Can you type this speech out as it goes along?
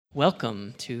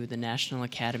Welcome to the National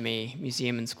Academy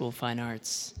Museum and School of Fine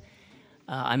Arts.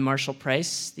 I'm Marshall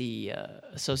Price, the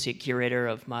Associate Curator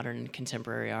of Modern and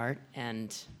Contemporary Art,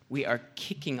 and we are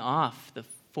kicking off the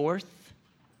fourth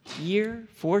year,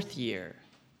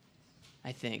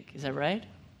 I think. Is that right?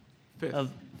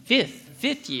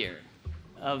 Fifth year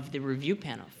of the review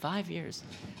panel, 5 years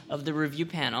of the review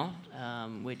panel,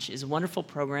 which is a wonderful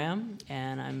program,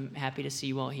 and I'm happy to see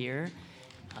you all here.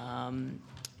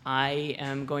 I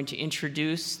am going to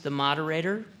introduce the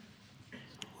moderator,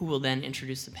 who will then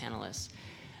introduce the panelists.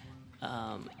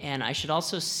 And I should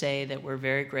also say that we're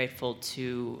very grateful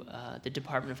to the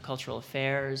Department of Cultural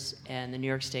Affairs and the New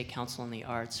York State Council on the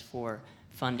Arts for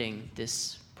funding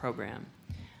this program.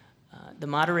 The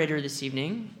moderator this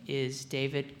evening is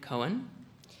David Cohen.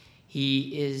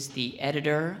 He is the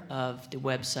editor of the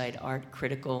website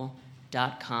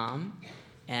artcritical.com,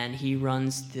 and he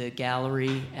runs the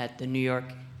gallery at the New York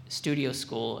Studio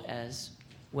School as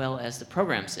well as the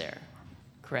programs there.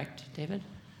 Correct, David?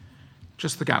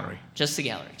 Just the gallery. Just the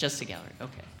gallery,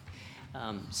 okay.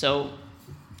 So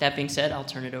that being said, I'll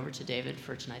turn it over to David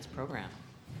for tonight's program.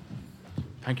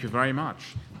 Thank you very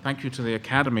much. Thank you to the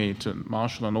Academy, to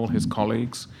Marshall and all his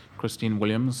colleagues, Christine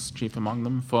Williams, chief among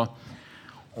them, for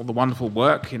all the wonderful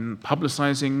work in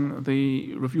publicizing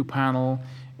the review panel,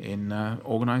 in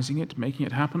organizing it, making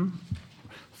it happen,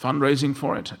 fundraising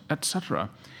for it, etc.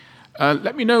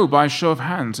 Let me know by show of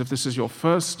hands if this is your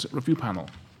first review panel.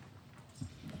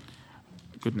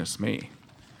 Goodness me.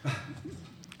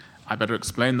 I better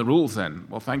explain the rules then.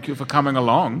 Well, thank you for coming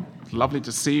along. It's lovely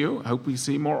to see you. Hope we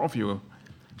see more of you.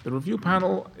 The review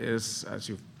panel is, as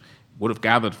you would have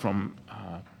gathered from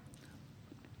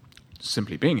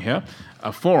simply being here,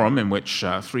 a forum in which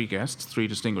three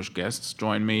distinguished guests,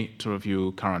 join me to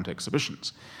review current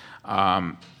exhibitions.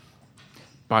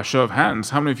 By a show of hands,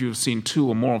 how many of you have seen two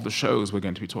or more of the shows we're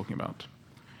going to be talking about?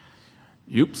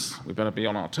 Oops, we better be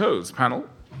on our toes, panel.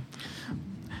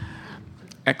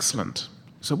 Excellent.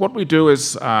 So what we do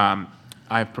is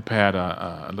I've prepared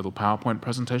a little PowerPoint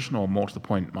presentation, or more to the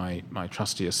point, my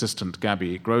trusty assistant,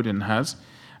 Gabby Grodin, has,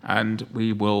 and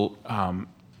we will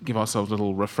give ourselves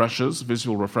little refreshers,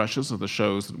 visual refreshers of the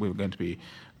shows that we're going to be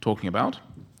talking about.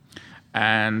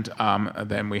 And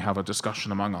then we have a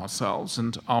discussion among ourselves,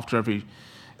 and after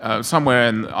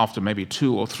after maybe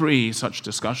 2 or 3 such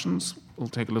discussions, we'll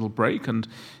take a little break and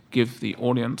give the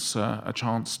audience a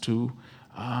chance to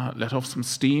let off some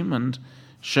steam and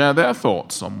share their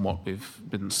thoughts on what we've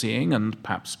been seeing, and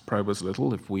perhaps probe us a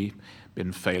little if we've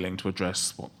been failing to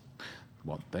address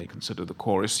what they consider the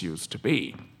core issues to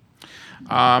be.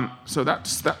 So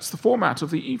that's the format of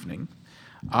the evening.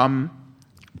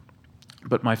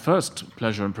 But my first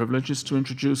pleasure and privilege is to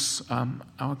introduce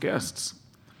our guests.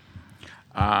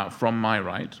 From my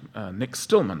right, Nick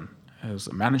Stillman, who's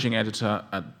a managing editor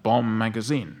at Bomb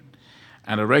magazine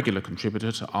and a regular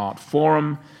contributor to Art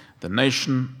Forum, The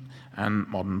Nation, and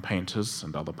Modern Painters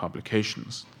and other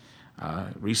publications.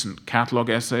 Recent catalogue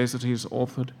essays that he's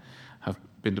authored have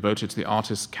been devoted to the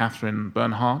artists Catherine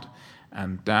Bernhardt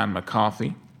and Dan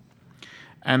McCarthy.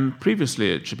 And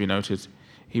previously, it should be noted,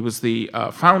 he was the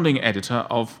founding editor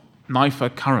of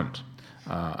NYFA Current,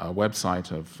 a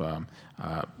website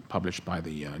published by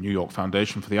the New York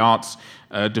Foundation for the Arts,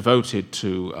 devoted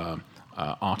to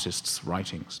artists'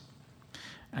 writings.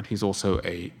 And has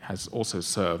also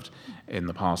served in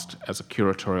the past as a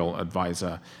curatorial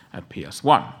advisor at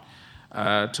PS1.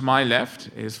 To my left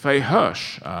is Faye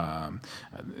Hirsch,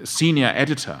 senior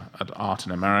editor at Art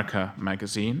in America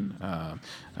magazine, a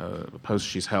post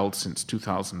she's held since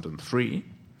 2003.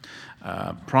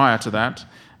 Prior to that,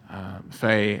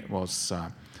 Faye was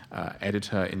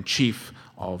editor-in-chief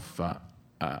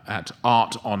at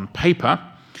Art on Paper,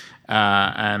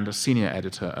 and a senior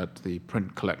editor at the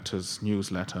Print Collectors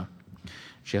newsletter.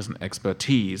 She has an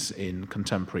expertise in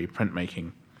contemporary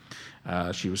printmaking.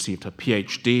 She received her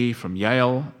PhD from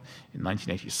Yale in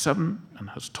 1987 and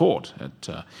has taught at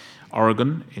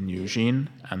Oregon in Eugene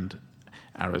and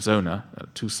Arizona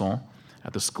at Tucson,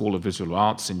 at the School of Visual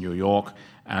Arts in New York,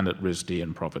 and at RISD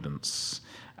in Providence.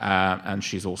 And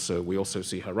we also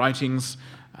see her writings,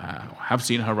 have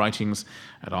seen her writings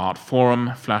at Art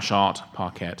Forum, Flash Art,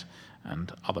 Parquet,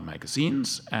 and other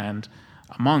magazines. And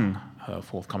among her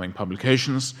forthcoming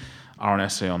publications are an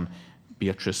essay on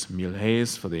Beatriz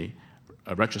Milhães for the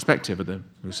retrospective at the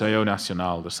Museu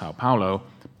Nacional de Sao Paulo,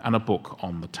 and a book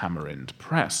on the Tamarind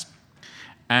Press.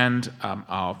 And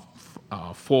our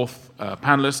fourth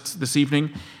panelist this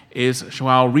evening is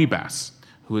Joao Ribas,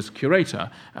 who is curator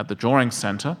at the Drawing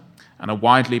Center and a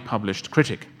widely published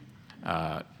critic.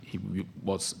 He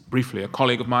was briefly a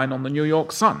colleague of mine on the New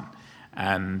York Sun,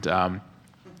 and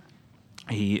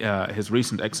His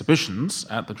recent exhibitions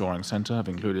at the Drawing Center have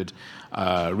included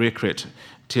Rekrit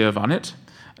Tiervanit,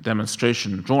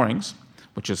 demonstration drawings,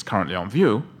 which is currently on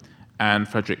view, and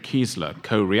Frederick Kiesler,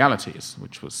 Co-Realities,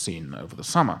 which was seen over the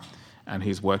summer. And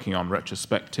he's working on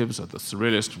retrospectives of the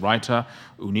surrealist writer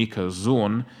Unika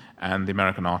Zorn and the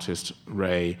American artist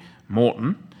Ray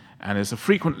Morton, and is a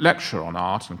frequent lecturer on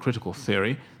art and critical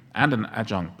theory and an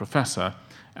adjunct professor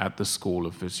at the School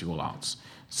of Visual Arts.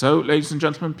 So, ladies and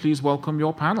gentlemen, please welcome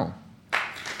your panel.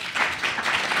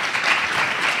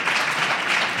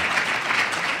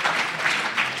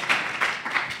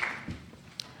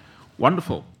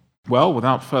 Wonderful. Well,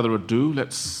 without further ado,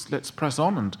 let's press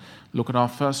on and look at our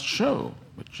first show,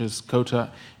 which is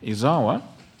Kota Ezawa,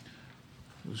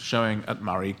 who's showing at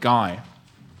Murray Guy.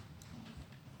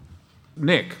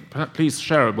 Nick, please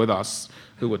share with us,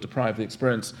 who were deprived of the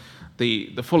experience,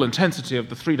 the full intensity of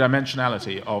the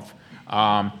three-dimensionality of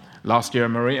last year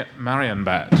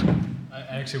Marienbad. I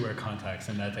actually wear contacts,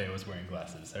 and that day I was wearing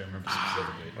glasses. I remember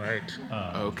specifically. Right.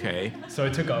 Okay. So I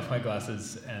took off my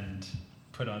glasses and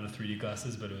put on the 3D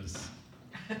glasses, but it was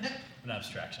an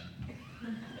abstraction.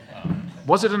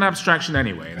 Was it an abstraction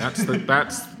anyway? That's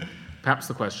perhaps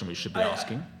the question we should be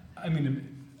asking. I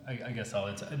mean, I guess I'll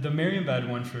answer. The Marienbad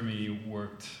one for me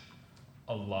worked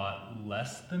a lot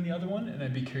less than the other one, and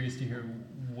I'd be curious to hear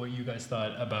what you guys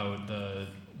thought about the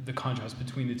contrast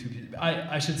between the two pieces.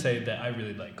 I should say that I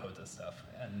really like Kota's stuff,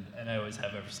 and I always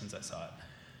have ever since I saw it.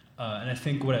 And I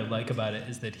think what I like about it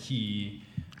is that he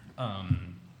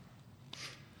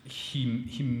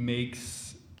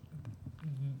makes,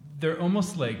 they're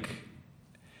almost like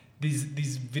these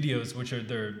videos, which are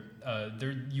they're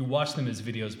you watch them as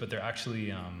videos, but they're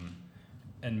actually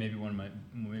and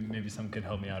maybe some could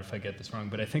help me out if I get this wrong,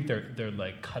 but I think they're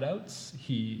like cutouts.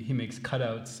 He makes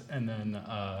cutouts and then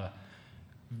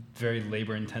very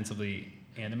labor intensively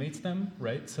animates them,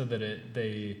 right? So that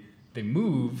they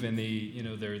move and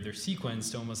they're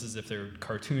sequenced almost as if they're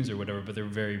cartoons or whatever, but they're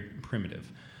very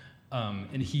primitive.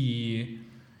 And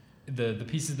the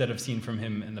pieces that I've seen from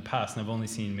him in the past, and I've only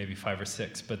seen maybe 5 or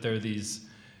 6, but there are these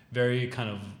very kind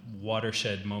of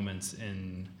watershed moments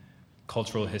in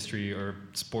cultural history or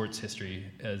sports history,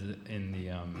 as in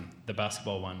the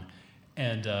basketball one,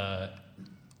 and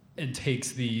it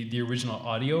takes the original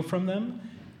audio from them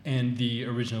and the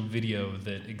original video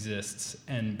that exists,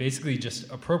 and basically just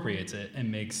appropriates it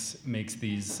and makes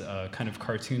these kind of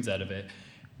cartoons out of it.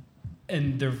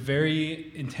 And they're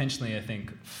very intentionally, I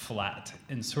think, flat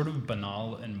and sort of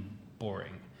banal and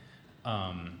boring.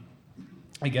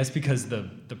 I guess because the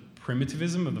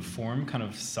primitivism of the form kind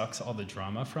of sucks all the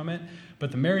drama from it.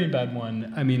 But the Marienbad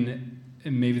one, I mean,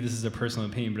 and maybe this is a personal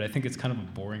opinion, but I think it's kind of a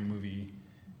boring movie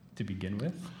to begin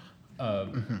with,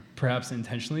 perhaps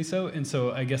intentionally so. And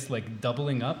so I guess like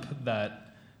doubling up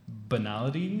that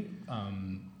banality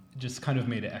just kind of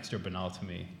made it extra banal to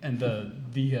me. And the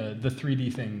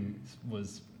 3D thing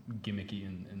was gimmicky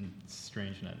and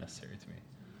strange and unnecessary to me.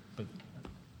 But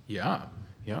yeah.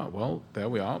 Well, there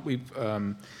we are. We've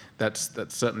that's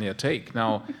certainly a take.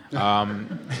 Now,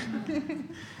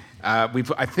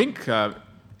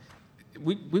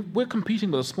 we're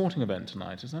competing with a sporting event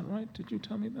tonight. Is that right? Did you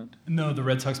tell me that? No, the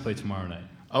Red Sox play tomorrow night.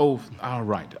 Oh,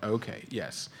 right. Okay.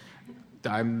 Yes,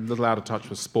 I'm a little out of touch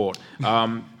with sport.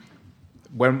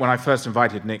 When I first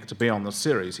invited Nick to be on the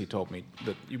series, he told me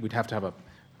that we'd have to have a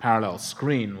parallel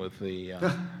screen with the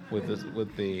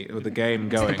game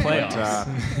going.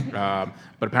 But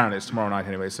apparently it's tomorrow night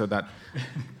anyway, so that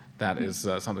is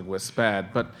something we're spared.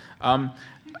 But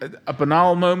a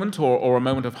banal moment or a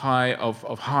moment of high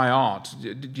art.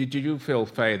 Did you feel,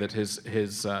 Faye, that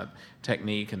his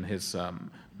technique and his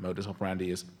modus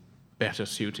operandi is better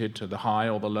suited to the high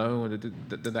or the low?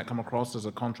 Did that come across as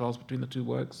a contrast between the two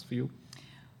works for you?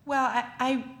 Well,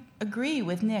 I agree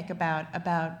with Nick about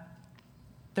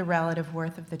the relative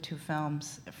worth of the two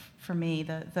films. For me,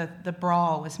 the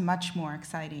Brawl was much more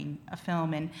exciting a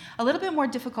film and a little bit more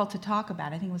difficult to talk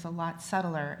about. I think it was a lot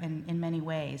subtler in many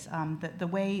ways. The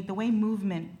way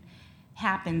movement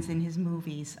happens in his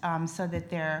movies, so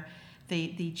that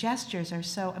the gestures are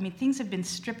so. I mean, things have been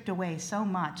stripped away so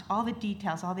much. All the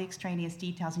details, all the extraneous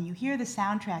details, and you hear the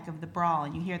soundtrack of the Brawl,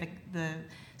 and you hear the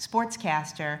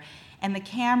sportscaster. And the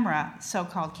camera,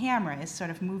 so-called camera, is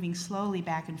sort of moving slowly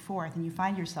back and forth, and you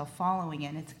find yourself following it.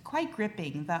 And it's quite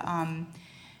gripping.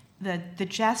 The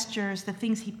gestures, the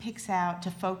things he picks out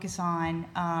to focus on,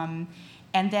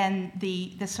 and then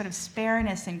the sort of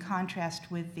spareness in contrast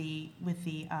with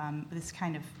this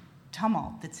kind of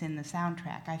tumult that's in the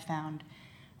soundtrack, I found,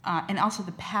 and also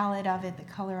the palette of it, the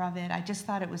color of it. I just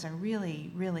thought it was a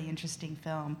really, really interesting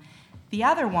film. The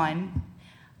other one.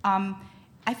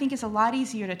 I think is a lot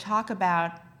easier to talk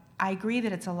about. I agree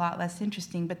that it's a lot less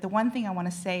interesting, but the one thing I want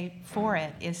to say for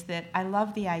it is that I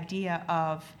love the idea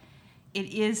of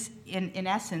it is, in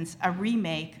essence, a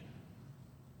remake,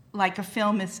 like a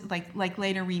film is, like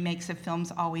later remakes of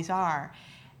films always are.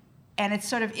 And it's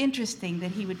sort of interesting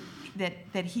that he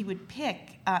would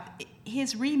pick,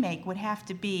 his remake would have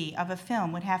to be, of a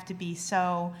film, would have to be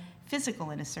so physical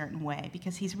in a certain way,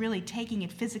 because he's really taking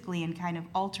it physically and kind of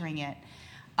altering it.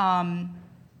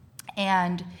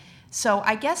 And so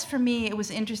I guess for me it was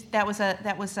that was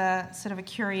a sort of a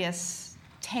curious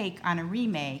take on a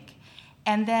remake.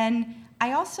 And then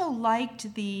I also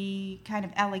liked the kind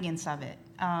of elegance of it,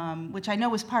 which I know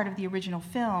was part of the original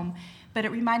film, but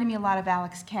it reminded me a lot of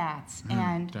Alex Katz,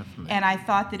 and I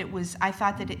thought that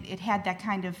it had that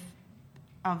kind of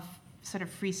sort of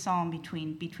frisson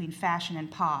between fashion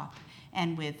and pop,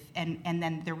 and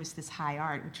then there was this high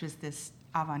art, which was this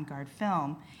avant-garde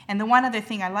film. And the one other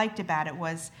thing I liked about it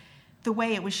was the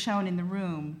way it was shown in the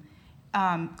room,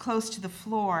 close to the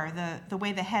floor, the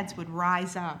way the heads would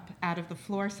rise up out of the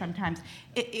floor sometimes.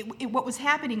 What was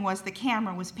happening was the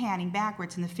camera was panning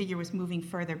backwards and the figure was moving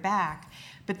further back,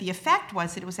 but the effect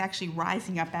was that it was actually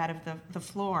rising up out of the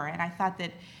floor, and I thought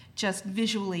that just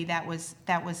visually that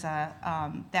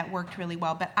worked really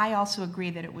well. But I also agree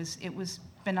that it was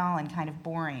banal and kind of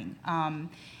boring.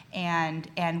 And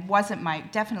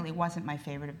definitely wasn't my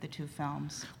favorite of the two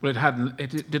films. Well,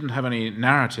 it didn't have any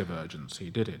narrative urgency,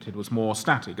 did it? It was more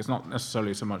static. It's not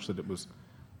necessarily so much that it was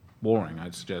boring.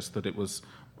 I'd suggest that it was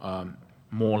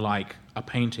more like a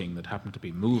painting that happened to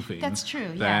be moving. That's true.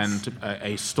 Than Yes.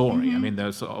 a story. Mm-hmm. I mean,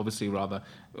 there's obviously rather.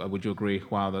 Would you agree,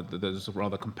 Joao, that there's a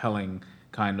rather compelling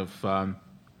kind of. I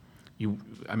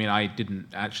didn't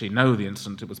actually know the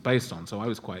incident it was based on, so I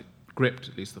was quite gripped,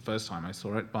 at least the first time I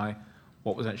saw it, by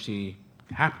what was actually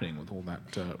happening with all that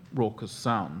raucous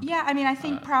sound. Yeah, I mean, I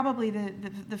think probably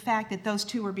the fact that those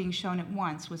two were being shown at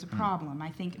once was a problem. I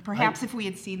think perhaps if we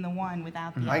had seen the one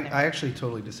without the other. I actually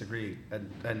totally disagree,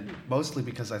 and mostly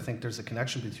because I think there's a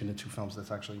connection between the two films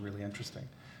that's actually really interesting.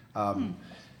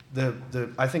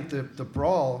 I think the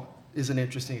brawl is an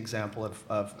interesting example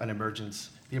of the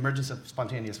emergence of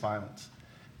spontaneous violence,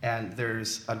 and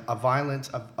there's a violent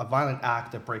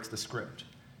act that breaks the script,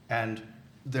 and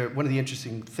one of the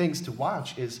interesting things to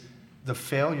watch is the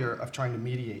failure of trying to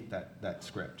mediate that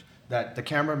script, that the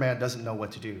cameraman doesn't know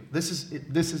what to do.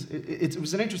 It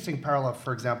was an interesting parallel,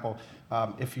 for example,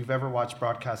 if you've ever watched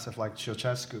broadcasts of like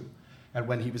Ceausescu, and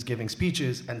when he was giving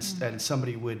speeches and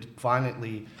somebody would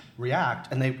violently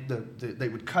react, and they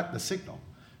would cut the signal,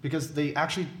 because they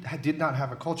actually did not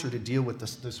have a culture to deal with the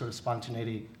sort of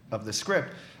spontaneity of the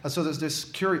script. And so there's this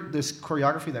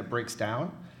choreography that breaks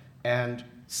down, and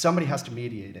somebody has to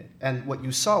mediate it. And what you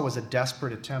saw was a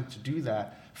desperate attempt to do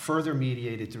that, further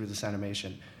mediated through this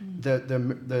animation.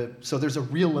 So there's a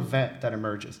real event that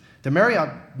emerges. The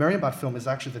Marienbad film is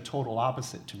actually the total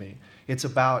opposite to me. It's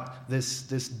about this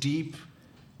deep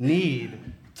need,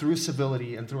 through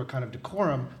civility and through a kind of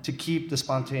decorum, to keep the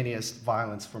spontaneous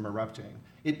violence from erupting.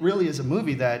 It really is a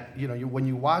movie that, when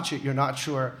you watch it, you're not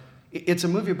sure. It's a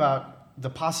movie about the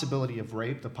possibility of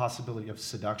rape, the possibility of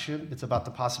seduction. It's about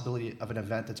the possibility of an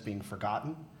event that's being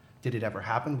forgotten. Did it ever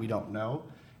happen? We don't know.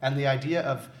 And the idea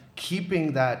of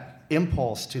keeping that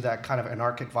impulse to that kind of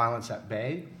anarchic violence at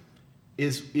bay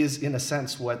is in a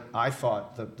sense what I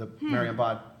thought the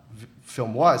Marienbad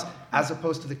film was, as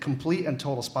opposed to the complete and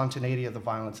total spontaneity of the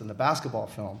violence in the basketball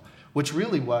film, which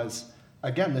really was,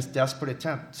 again, this desperate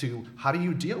attempt to, how do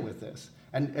you deal with this?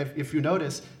 And if you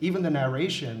notice, even the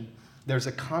narration, there's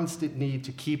a constant need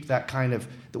to keep that kind of,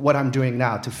 what I'm doing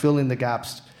now, to fill in the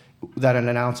gaps that an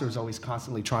announcer is always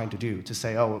constantly trying to do, to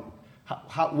say,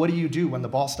 what do you do when the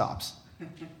ball stops?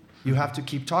 You have to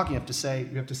keep talking, you have to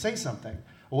say something.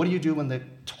 Well, what do you do when the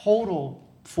total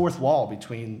fourth wall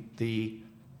between the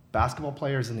basketball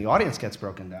players and the audience gets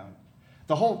broken down?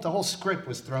 The whole script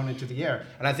was thrown into the air.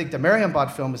 And I think the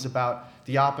Marienbad film is about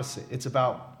the opposite. It's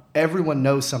about everyone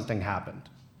knows something happened,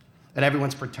 and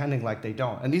everyone's pretending like they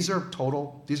don't. And these are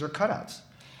cutouts.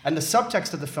 And the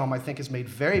subtext of the film, I think, is made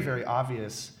very, very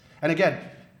obvious. And again,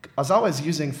 Ezawa is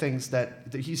using things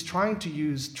that he's trying to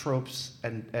use tropes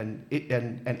and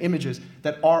images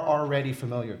that are already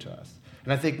familiar to us.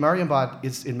 And I think Marienbad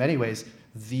is, in many ways,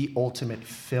 the ultimate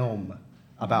film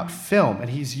about film. And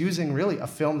he's using really a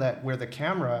film where the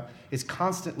camera is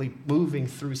constantly moving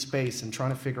through space and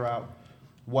trying to figure out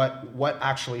what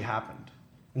actually happened.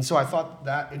 And so I thought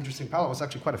that interesting palette was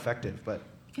actually quite effective. But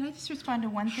can I just respond to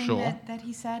one thing Sure. that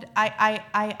he said?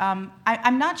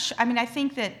 I'm not sure. I mean, I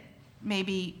think that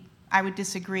maybe I would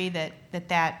disagree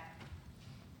that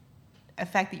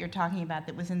effect that you're talking about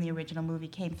that was in the original movie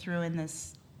came through in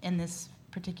this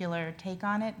particular take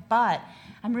on it. But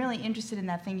I'm really interested in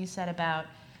that thing you said about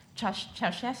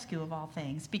Ceausescu of all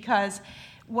things, because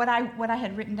what I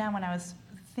had written down when I was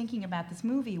thinking about this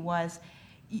movie was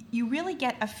you really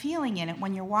get a feeling in it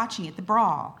when you're watching it, the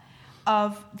brawl,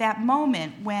 of that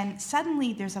moment when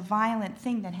suddenly there's a violent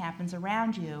thing that happens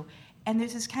around you, and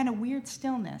there's this kind of weird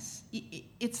stillness.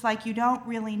 It's like you don't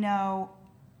really know,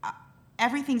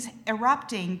 everything's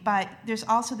erupting, but there's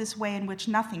also this way in which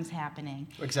nothing's happening.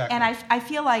 Exactly. And I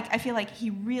feel like he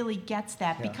really gets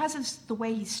that because of the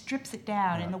way he strips it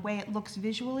down and the way it looks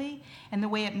visually and the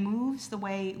way it moves, the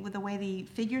way the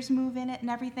figures move in it and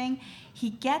everything.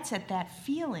 He gets at that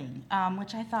feeling,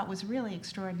 which I thought was really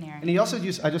extraordinary. And he also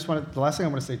used, the last thing I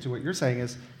want to say to what you're saying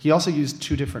is, he also used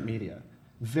two different media,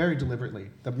 very deliberately.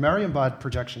 The Marienbad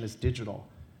projection is digital.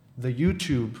 The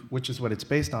YouTube, which is what it's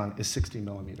based on, is 60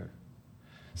 millimeter.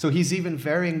 So he's even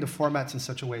varying the formats in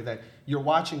such a way that you're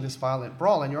watching this violent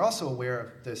brawl, and you're also aware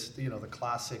of this, the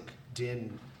classic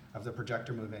din of the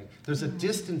projector moving. There's a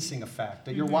distancing effect,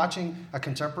 that you're watching a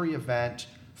contemporary event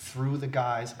through the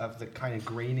guise of the kind of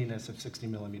graininess of 60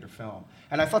 millimeter film.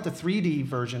 And I thought the 3D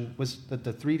version the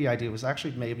 3D idea was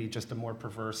actually maybe just a more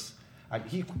perverse.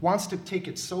 He wants to take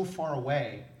it so far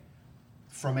away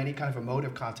from any kind of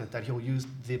emotive content that he'll use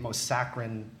the most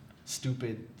saccharine,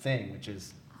 stupid thing, which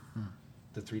is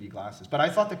the 3D glasses. But I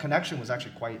thought the connection was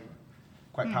actually quite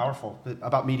powerful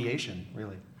about mediation,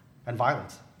 really, and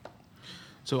violence.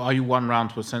 So are you won round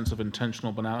to a sense of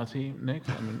intentional banality, Nick?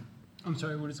 I'm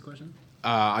sorry, what is the question?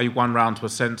 Are you won round to a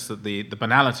sense that the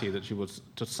banality that you was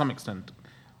to some extent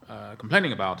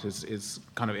complaining about is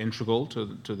kind of integral to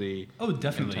the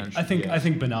definitely intention? I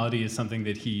think banality is something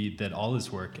that all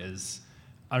his work is.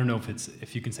 I don't know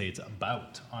if you can say it's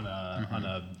about on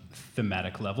a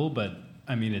thematic level, but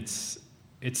I mean it's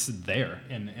there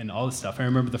in all this stuff. I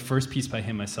remember the first piece by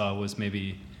him I saw was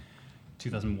maybe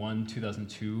 2001,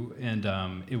 2002, and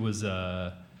it was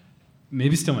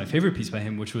maybe still my favorite piece by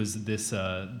him, which was this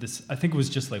I think it was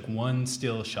just like one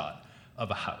still shot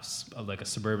of a house, of like a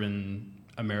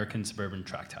American suburban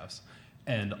tract house.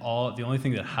 And the only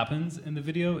thing that happens in the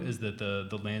video is that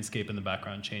the landscape in the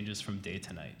background changes from day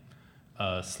to night,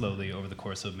 slowly over the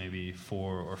course of maybe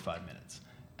 4 or 5 minutes.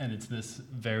 And it's this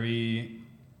very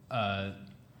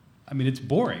it's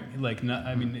boring.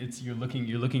 You're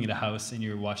looking at a house and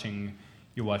you're watching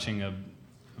a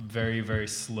very, very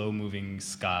slow moving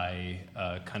sky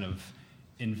kind of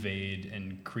invade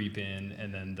and creep in,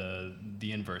 and then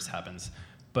the inverse happens.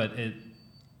 But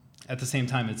at the same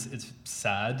time it's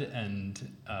sad, and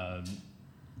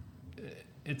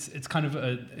it's kind of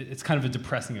a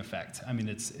depressing effect. I mean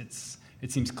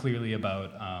it seems clearly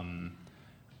about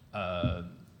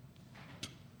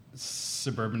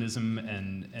suburbanism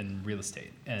and real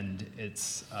estate, and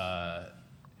it's I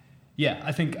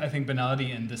think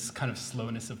banality and this kind of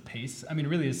slowness of pace. I mean,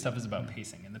 really, his stuff is about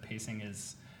pacing, and the pacing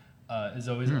is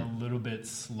always a little bit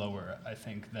slower, I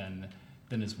think, than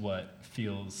is what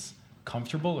feels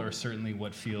comfortable, or certainly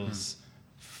what feels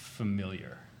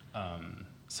familiar. I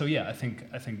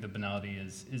think the banality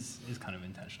is kind of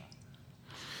intentional.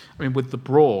 I mean, with the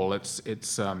brawl,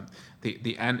 the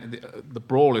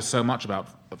brawl is so much about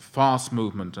fast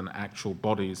movement and actual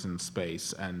bodies in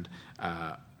space, and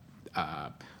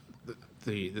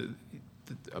the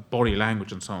body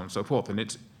language and so on and so forth, and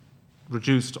it's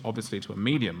reduced obviously to a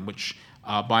medium which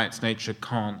by its nature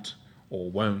can't or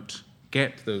won't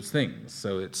get those things.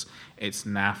 So it's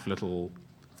naff little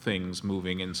things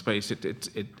moving in space.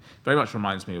 It very much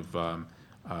reminds me of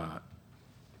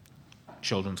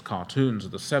children's cartoons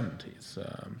of the 70s.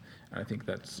 And I think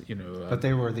that's, but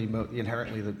they were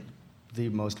inherently the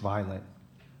most violent.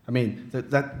 I mean,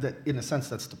 that in a sense,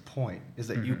 that's the point, is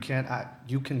that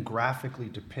you can graphically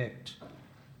depict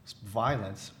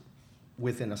violence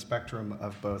within a spectrum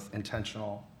of both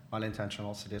intentional,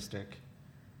 unintentional, sadistic,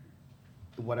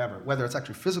 whatever. Whether it's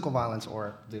actually physical violence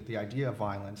or the idea of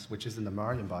violence, which is in the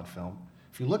Marienbad film.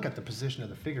 If you look at the position of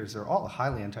the figures, they're all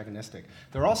highly antagonistic.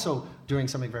 They're also doing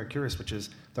something very curious, which is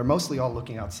they're mostly all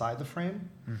looking outside the frame,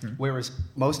 whereas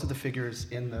most of the figures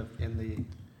in the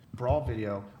brawl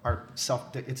video are it's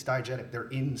diegetic. They're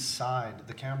inside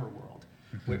the camera world.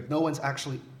 Where no one's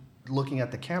actually looking at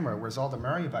the camera, whereas all the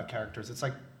Marienbad characters, it's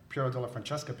like Piero della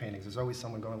Francesca paintings. There's always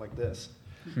someone going like this.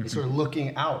 He's sort of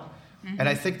looking out. And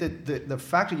I think that the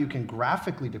fact that you can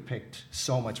graphically depict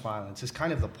so much violence is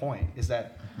kind of the point, is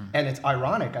that, and it's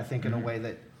ironic, I think, in a way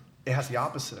that it has the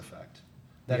opposite effect,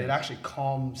 that it actually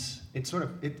calms, it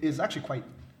is actually quite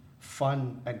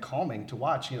fun and calming to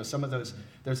watch. Some of those,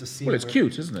 there's a scene Well, it's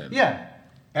cute, isn't it? Yeah,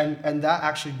 and that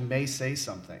actually may say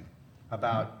something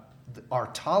about our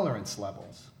tolerance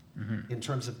levels in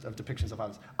terms of depictions of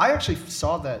violence. I actually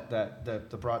saw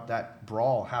that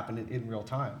brawl happen in real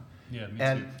time. Yeah, me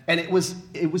too. And it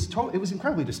was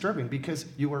incredibly disturbing because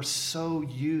you are so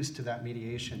used to that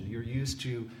mediation. You're used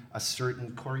to a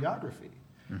certain choreography.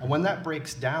 And when that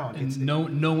breaks down,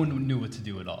 no one knew what to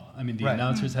do at all. I mean, the Right.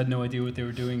 announcers had no idea what they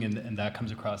were doing, and that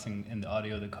comes across in the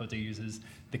audio that Kota uses.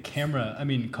 The camera, I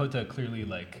mean, Kota clearly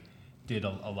did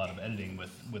a lot of editing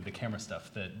with the camera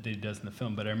stuff that he does in the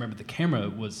film, but I remember the camera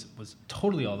was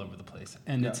totally all over the place.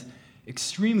 And it's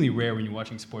extremely rare when you're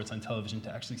watching sports on television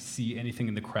to actually see anything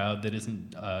in the crowd that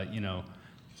isn't,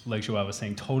 like Joao was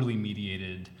saying, totally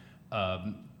mediated,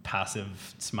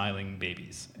 passive, smiling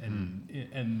babies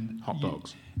and hot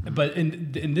dogs. But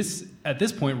in this at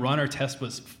this point, Ron Artest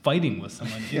was fighting with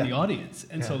someone in the audience,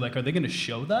 and so are they going to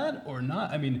show that or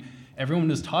not? I mean, everyone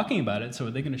was talking about it, so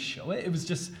are they going to show it? It was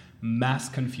just mass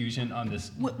confusion on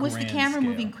this. Was the camera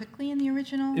moving quickly in the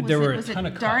original? There were a was ton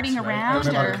it of darting cuts, right? around? I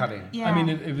remember cutting. Yeah. I mean,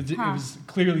 it was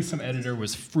clearly some editor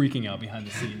was freaking out behind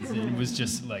the scenes. And it was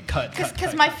just like cut.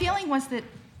 Because my feeling was that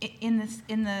in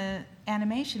the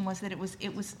animation was that it was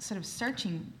sort of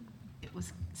searching. It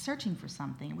was searching for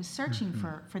something. It was searching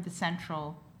for the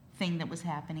central thing that was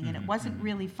happening, and it wasn't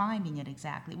really finding it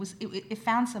exactly. It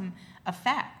found some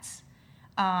effects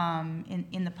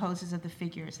in the poses of the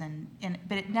figures,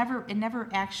 but it never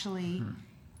actually.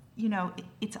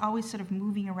 It's always sort of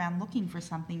moving around looking for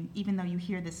something, even though you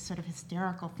hear this sort of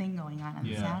hysterical thing going on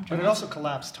the soundtrack. But it also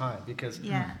collapsed time because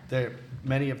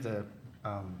many of the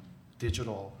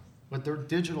digital, but they're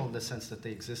digital in the sense that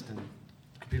they exist in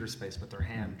computer space, but they're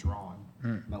hand drawn,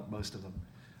 most of them.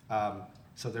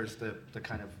 So there's the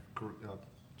kind of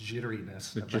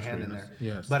jitteriness of the hand in there.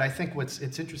 Yes. But I think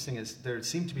it's interesting is there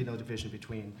seemed to be no division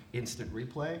between instant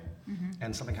replay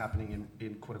and something happening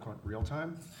in quote unquote real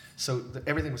time. So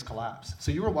everything was collapsed.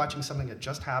 So you were watching something that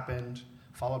just happened,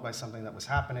 followed by something that was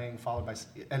happening,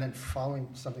 and then following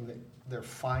something that they're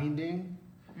finding.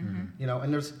 And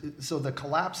so the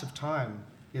collapse of time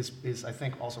is I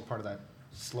think also part of that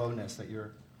slowness that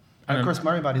you're. And of course,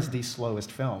 Marienbad is the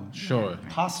slowest film. Sure.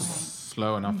 Possible.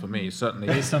 Slow enough for me, certainly.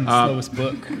 Based on the slowest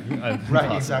book.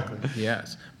 Right, exactly.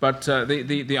 Yes, but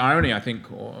the irony, I think,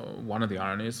 or one of the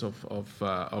ironies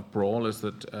of Brawl is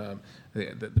that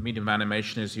the medium of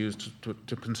animation is used to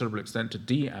a considerable extent to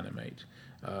de-animate,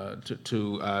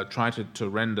 to try to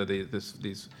render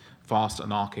these fast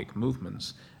anarchic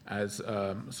movements as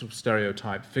sort of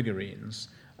stereotype figurines.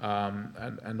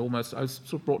 And almost, I was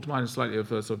sort of brought to mind slightly of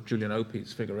sort of Julian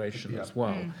Opie's figuration as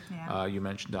well. You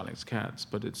mentioned Alex Katz,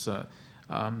 but it's,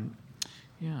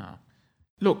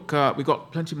 Look, we've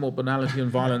got plenty more banality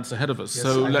and violence ahead of us, Yes,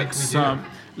 so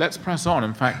let's press on.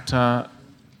 In fact,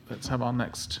 let's have our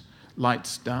next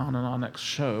lights down and our next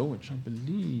show, which I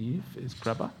believe is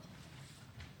Krebber.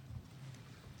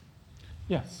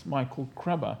 Yes, Michael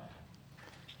Krebber.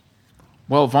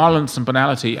 Well, violence and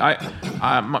banality.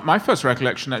 My first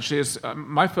recollection, actually, is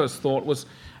my first thought was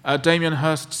Damien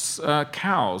Hirst's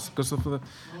cows, because of the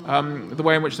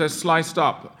way in which they're sliced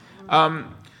up.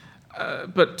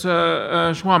 But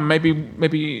Joao,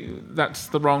 maybe that's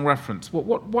the wrong reference.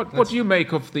 What do you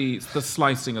make of the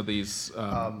slicing of these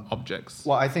objects?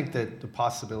 Well, I think that the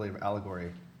possibility of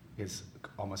allegory is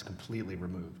almost completely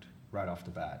removed right off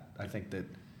the bat. I think that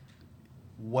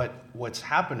what's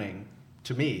happening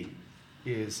to me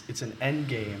is it's an end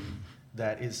game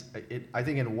that is, I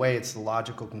think in a way it's the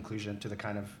logical conclusion to the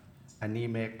kind of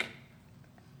anemic,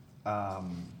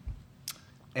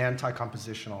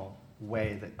 anti-compositional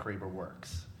way that Krebber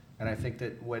works. And I think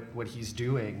that what he's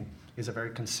doing is taking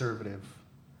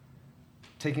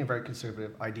a very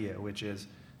conservative idea, which is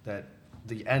that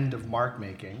the end of mark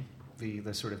making,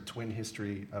 the sort of twin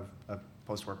history of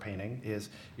post-war painting is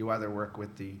you either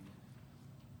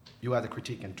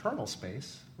critique internal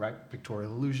space, right?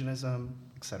 Pictorial illusionism,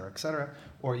 et cetera,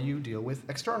 or you deal with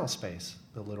external space,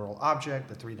 the literal object,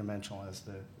 the three-dimensional as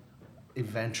the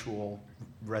eventual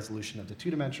resolution of the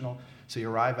two-dimensional. So you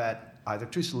arrive at either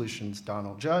two solutions,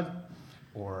 Donald Judd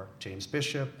or James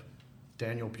Bishop,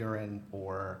 Daniel Buren,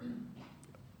 or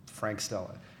Frank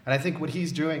Stella. And I think what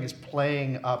he's doing is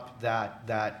playing up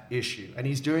that issue. And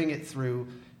he's doing it through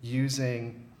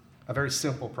using a very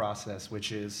simple process,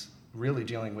 which is really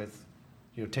dealing with,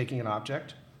 taking an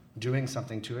object, doing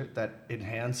something to it that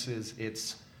enhances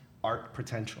its art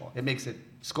potential. It makes it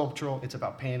sculptural. It's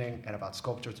about painting and about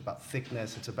sculpture. It's about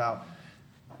thickness. It's about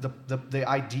the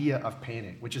idea of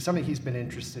painting, which is something he's been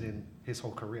interested in his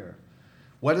whole career.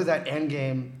 Whether that end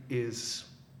game is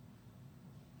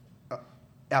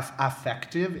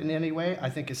effective in any way, I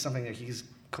think is something that he's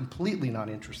completely not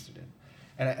interested in.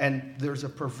 And there's a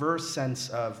perverse sense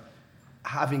of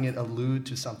having it allude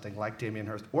to something like Damien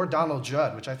Hirst or Donald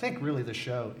Judd, which I think really the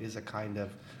show is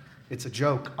it's a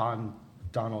joke on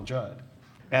Donald Judd.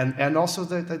 And also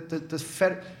the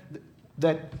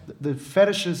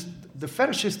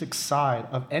fetishistic side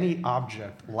of any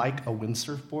object like a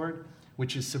windsurf board,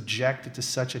 which is subjected to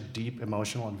such a deep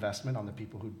emotional investment on the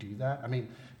people who do that. I mean,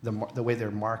 the way they're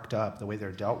marked up, the way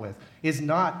they're dealt with, is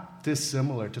not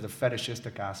dissimilar to the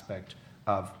fetishistic aspect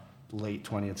of late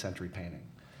 20th century painting.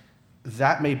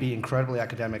 That may be incredibly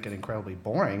academic and incredibly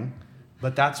boring,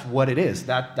 but that's what it is.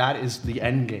 That is the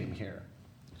end game here.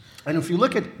 And if you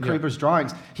look at Krebber's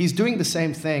drawings, he's doing the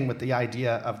same thing with the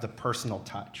idea of the personal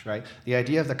touch, right? The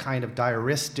idea of the kind of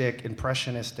diaristic,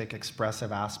 impressionistic,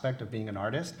 expressive aspect of being an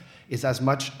artist is as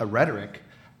much a rhetoric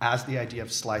as the idea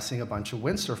of slicing a bunch of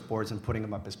windsurf boards and putting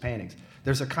them up as paintings.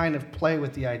 There's a kind of play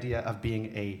with the idea of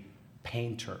being a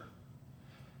painter.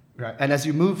 Right. And as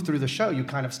you move through the show, you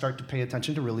kind of start to pay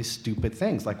attention to really stupid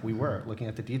things, like we were looking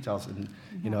at the details, and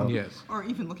Yes. Or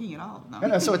even looking at all of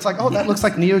them. And so it's like, oh, that looks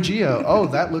like Neo Geo. Oh,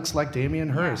 that looks like Damien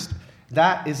Hirst.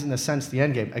 That is, in a sense, the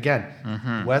end game. Again,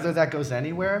 whether that goes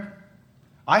anywhere,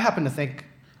 I happen to think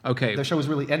the show was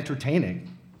really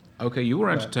entertaining. Okay, you were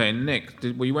entertained, Nick.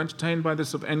 Were you entertained by this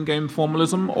sort of endgame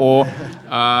formalism, or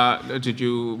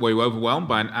were you overwhelmed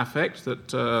by an affect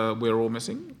that we're all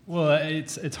missing? Well,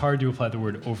 it's hard to apply the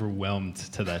word overwhelmed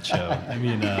to that show. I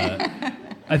mean,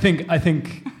 I think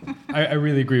I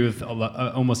really agree with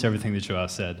almost everything that Joao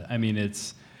said. I mean,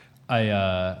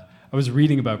 I was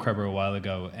reading about Krebber a while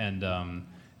ago, and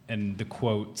the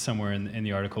quote somewhere in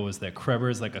the article was that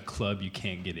Krebber is like a club you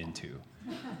can't get into,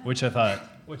 which I thought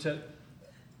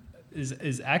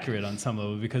is accurate on some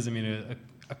level, because I mean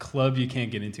a club you can't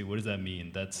get into, what does that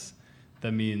mean?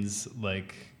 That means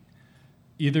like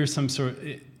either some sort.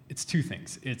 It's two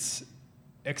things. It's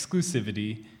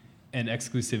exclusivity, and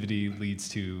exclusivity leads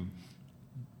to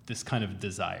this kind of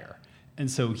desire.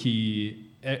 And so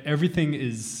everything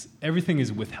is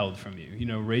withheld from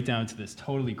you, right down to this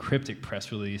totally cryptic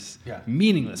press release,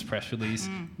 meaningless press release.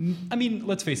 I mean,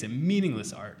 let's face it,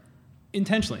 meaningless art.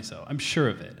 Intentionally so, I'm sure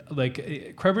of it.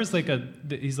 Like Krebber's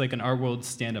he's like an art world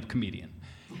stand-up comedian,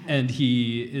 and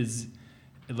he is,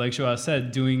 like Joao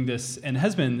said, doing this, and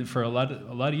has been for a lot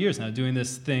of years now, doing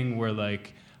this thing where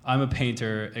like I'm a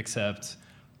painter, except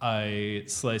I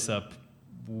slice up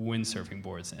windsurfing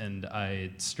boards and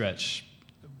I stretch,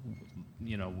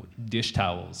 dish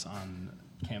towels on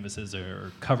canvases,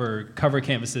 or cover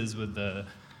canvases with the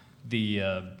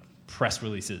press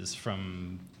releases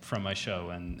from my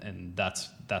show, and that's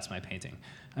my painting.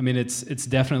 I mean, it's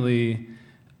definitely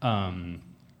kind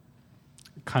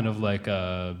of like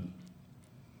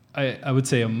I would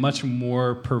say a much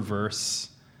more perverse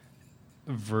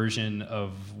version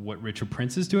of what Richard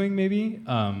Prince is doing, maybe.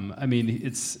 I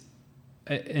mean,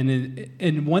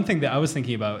 and one thing that I was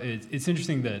thinking about, it's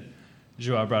interesting that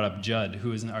Joao brought up Judd,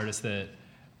 who is an artist that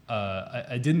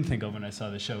I didn't think of when I saw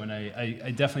the show, and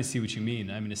I definitely see what you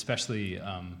mean. I mean, especially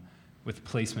with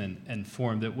placement and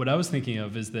form. That what I was thinking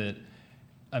of is that,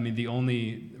 I mean, the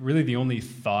only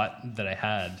thought that I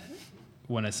had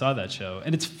when I saw that show,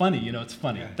 and it's funny, it's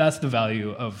funny. Yeah. That's the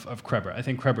value of Krebber. I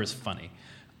think Krebber is funny.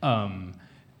 And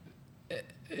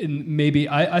maybe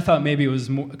I thought maybe it was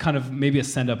more, kind of maybe a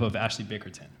send-up of Ashley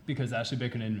Bickerton, because Ashley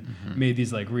Bickerton made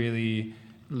these like really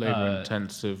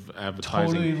labor-intensive,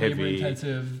 advertising, totally heavy,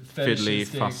 labor-intensive, fiddly,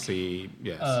 fussy,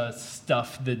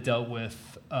 stuff that dealt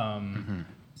with kind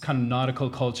of nautical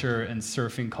culture and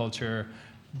surfing culture,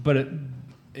 but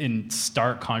in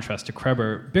stark contrast to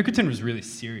Krebber, Bickerton was really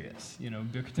serious.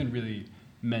 Bickerton really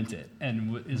meant it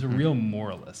and is a real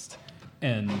moralist,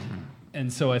 and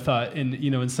so I thought,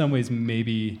 in some ways,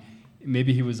 maybe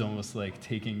he was almost like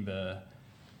taking the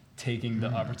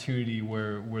opportunity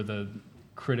where the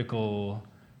critical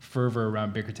fervor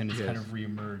around Bickerton has kind of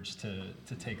reemerged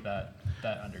to take that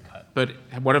undercut. But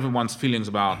whatever one's feelings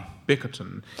about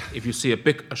Bickerton, if you see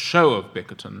a show of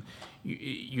Bickerton,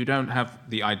 you don't have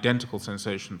the identical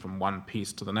sensation from one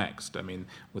piece to the next. I mean,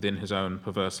 within his own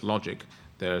perverse logic,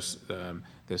 there's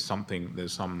some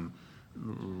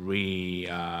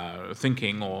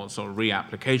thinking or sort of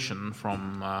reapplication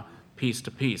from piece to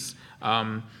piece.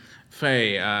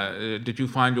 Faye, did you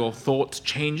find your thoughts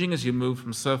changing as you moved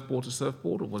from surfboard to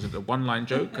surfboard, or was it a one-line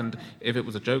joke? And if it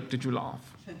was a joke, did you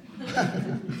laugh?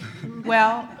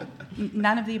 Well,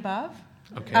 none of the above.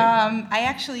 Okay. I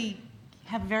actually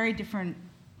have very different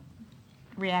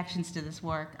reactions to this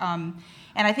work. And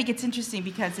I think it's interesting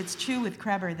because it's true with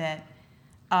Krebber that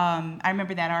I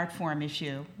remember that Art Forum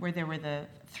issue where there were the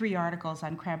 3 articles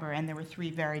on Krebber, and there were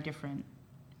 3 very different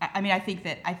I think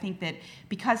that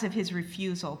because of his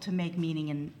refusal to make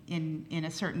meaning in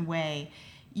a certain way,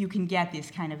 you can get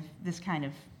these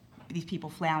people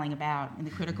flailing about in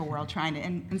the critical world trying to,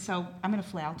 and so I'm going to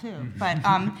flail too. But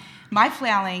my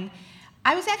flailing,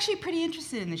 I was actually pretty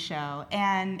interested in the show,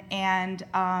 and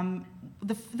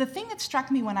the thing that struck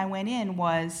me when I went in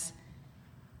was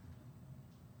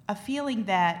a feeling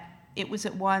that it was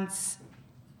at once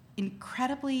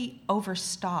incredibly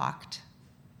overstocked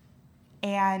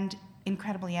and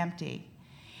incredibly empty.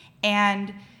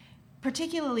 And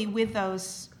particularly with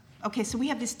those, okay, so we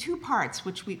have these two parts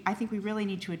which I think we really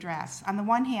need to address. On the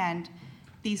one hand,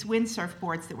 these windsurf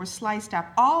boards that were sliced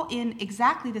up all in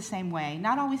exactly the same way,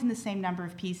 not always in the same number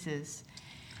of pieces,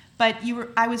 but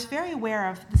I was very aware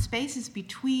of the spaces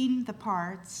between the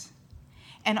parts,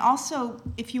 and also,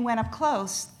 if you went up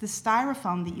close, the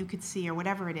styrofoam that you could see, or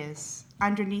whatever it is,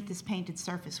 underneath this painted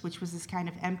surface, which was this kind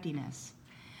of emptiness.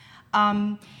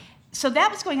 So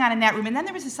that was going on in that room, and then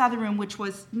there was this other room, which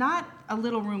was not a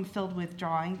little room filled with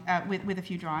with a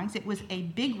few drawings. It was a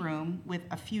big room with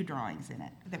a few drawings in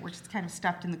it that were just kind of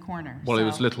stuffed in the corner. Well, it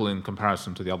was little in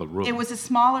comparison to the other room. It was a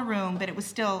smaller room, but it was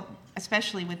still,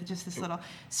 especially with just this little.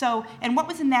 So, and what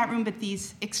was in that room but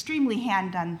these extremely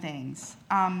hand-done things?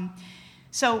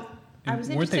 So I was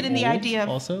interested in the idea of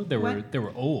also they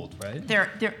were old, right?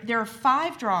 There are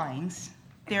 5 drawings.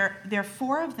 There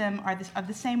 4 of them are of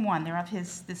the same one. They're of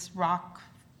this rock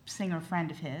singer friend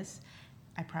of his.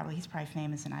 He's probably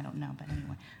famous and I don't know, but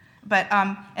anyway. But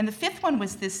and the 5th one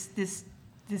was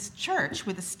this church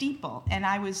with a steeple, and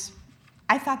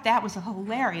I thought that was a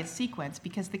hilarious sequence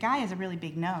because the guy has a really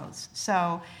big nose.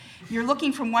 So you're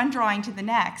looking from one drawing to the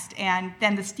next, and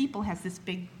then the steeple has this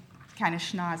big kind of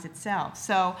schnoz itself.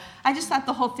 So I just thought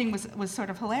the whole thing was sort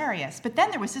of hilarious. But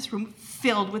then there was this room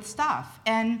filled with stuff.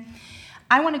 And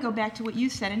I want to go back to what you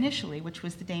said initially, which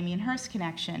was the Damien Hirst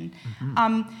connection.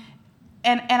 Mm-hmm.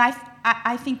 And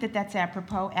I think that that's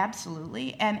apropos,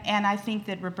 absolutely. And I think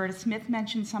that Roberta Smith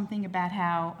mentioned something about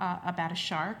how, about a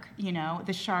shark,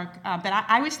 the shark. But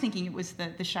I was thinking it was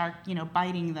the shark,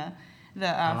 biting the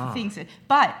things.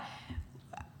 But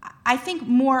I think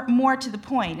more to the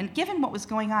point, and given what was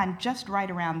going on just right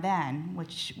around then,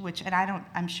 which and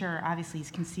I'm sure obviously he's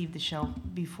conceived the show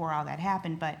before all that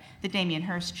happened, but the Damien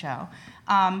Hirst show,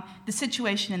 the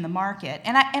situation in the market,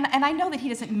 and I know that he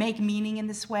doesn't make meaning in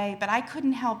this way, but I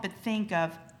couldn't help but think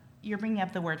of, you're bringing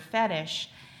up the word fetish.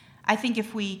 I think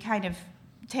if we kind of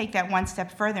take that one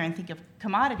step further and think of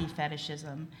commodity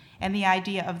fetishism and the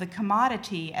idea of the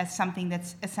commodity as something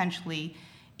that's essentially,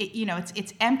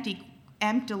 it's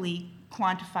emptily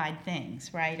quantified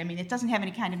things, right? I mean, it doesn't have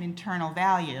any kind of internal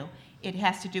value. It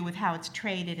has to do with how it's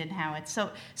traded and how it's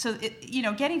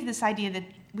getting to this idea that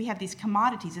we have these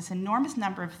commodities, this enormous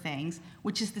number of things,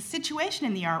 which is the situation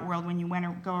in the art world when you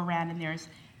go around and there's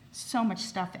so much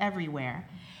stuff everywhere.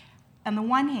 On the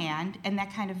one hand, and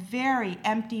that kind of very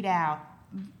emptied out,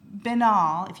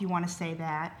 banal, if you want to say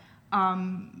that,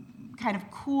 kind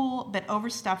of cool but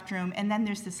overstuffed room, and then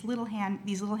there's these little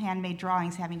handmade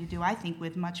drawings having to do, I think,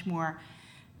 with much more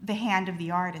the hand of the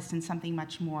artist and something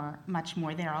much more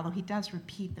there. Although he does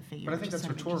repeat the figure. But I think that's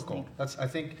rhetorical. I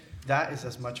think that is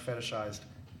as much fetishized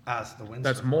as the windsurf.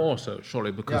 That's more so,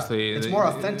 surely, because it's more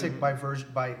authentic by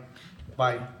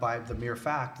the mere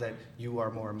fact that you are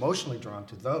more emotionally drawn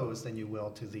to those than you will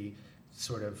to the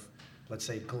sort of, let's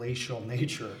say, glacial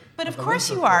nature. But of course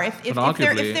you are. If it's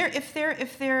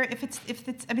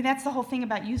I mean, that's the whole thing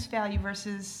about use value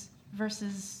versus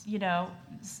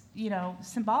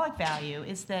symbolic value,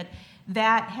 is that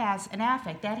has an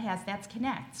affect, that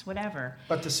connects, whatever.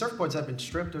 But the surfboards have been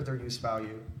stripped of their use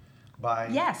value by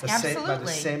absolutely. By the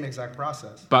same exact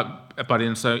process. But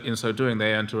in so doing,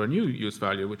 they enter a new use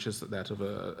value, which is that of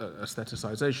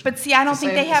aestheticization. But see, I don't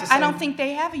think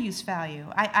they have a use value.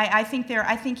 I think they're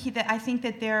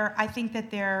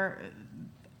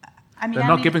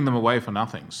not giving them away for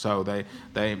nothing, so they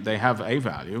have a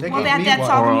value. That's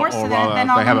all the more so.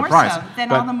 Then all the more so.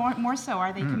 Then all the more so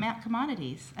are they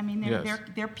commodities. I mean,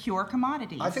 they're pure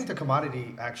commodities. I think the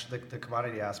commodity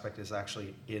aspect is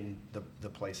actually in the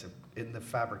place in the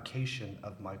fabrication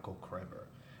of Michael Krebber.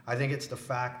 I think it's the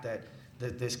fact that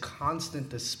this constant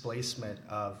displacement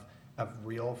of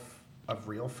real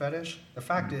fetish. The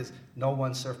fact is, no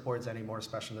one surfboard's any more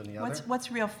special than the other.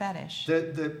 What's real fetish?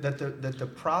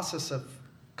 The process of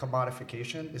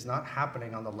commodification is not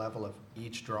happening on the level of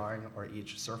each drawing or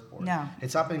each surfboard. No,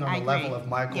 it's happening on the level of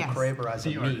Michael Krebber as a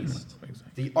means,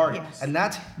 the artist, and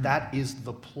that is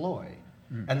the ploy,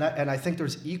 and I think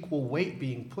there's equal weight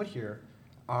being put here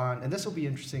on, and this will be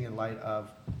interesting in light of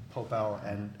Popel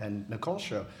and Nicole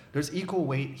show, there's equal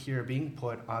weight here being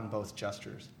put on both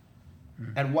gestures.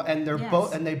 And they're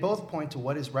both, and they both point to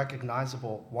what is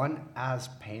recognizable, one as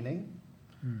painting.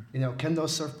 Can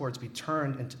those surfboards be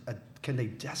turned into can they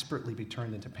desperately be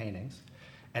turned into paintings?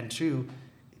 And two,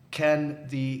 can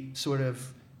the sort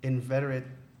of inveterate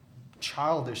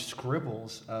childish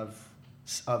scribbles of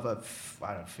a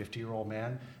 50-year-old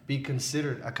man be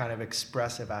considered a kind of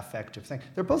expressive, affective thing?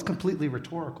 They're both completely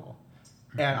rhetorical.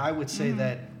 And I would say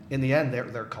that in the end,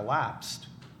 they're collapsed.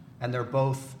 And they're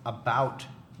both about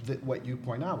what you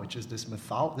point out, which is this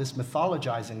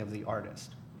mythologizing of the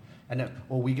artist. And then,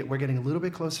 we're getting a little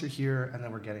bit closer here, and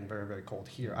then we're getting very, very cold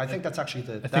here. I think that's actually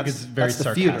I think it's very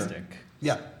sarcastic,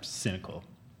 cynical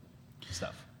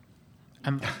stuff.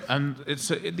 And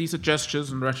these are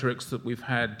gestures and rhetorics that we've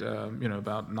had,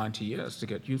 about 90 years to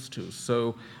get used to.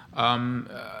 So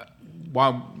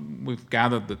while we've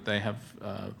gathered that they have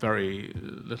very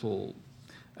little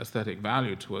aesthetic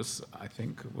value to us, I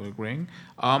think we're agreeing.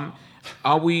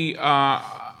 Are we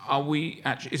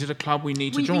actually? Is it a club we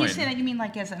need to join? When you say that, you mean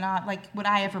like would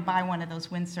I ever buy one of those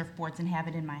windsurf and have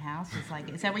it in my house?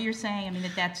 Is that what you're saying? I mean,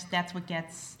 that's what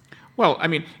gets. Well, I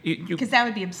mean, because that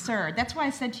would be absurd. That's why I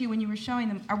said to you when you were showing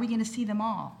them, are we going to see them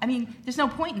all? I mean, there's no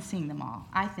point in seeing them all,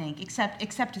 I think,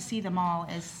 except to see them all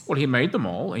as... Well, he made them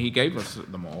all. He gave us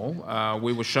them all.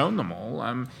 We were shown them all.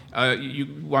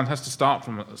 One has to start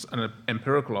from an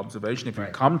empirical observation. If you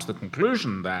come to the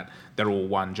conclusion that they're all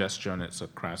one gesture and it's a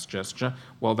crass gesture,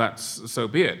 well, that's so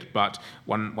be it. But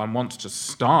one wants to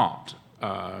start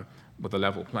with a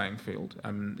level playing field.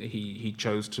 He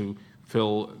chose to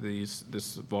fill this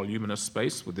voluminous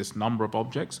space with this number of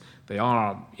objects. They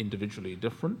are individually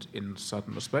different in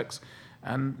certain respects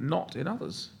and not in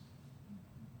others.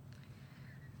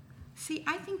 See,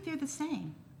 I think they're the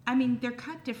same. I mean, they're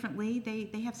cut differently.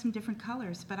 They have some different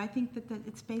colors, but I think that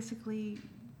it's basically,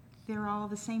 they're all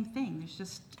the same thing. There's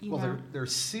just, they're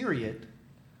seriate,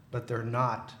 but they're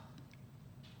not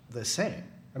the same.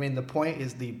 I mean, the point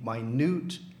is the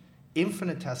minute,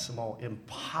 infinitesimal,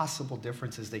 impossible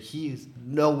differences that he is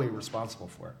no way responsible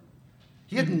for.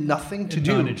 He had nothing to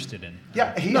do. Not interested in.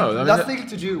 Yeah, he had nothing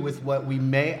to do with what we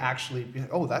may actually be.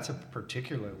 Oh, that's a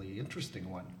particularly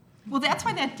interesting one. Well, that's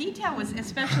why that detail was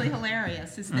especially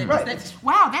hilarious. Right. That's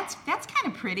kind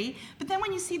of pretty. But then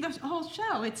when you see the whole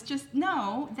show, it's just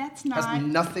that's not. Has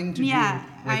nothing to do with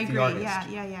I agree. the artist.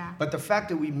 Yeah. But the fact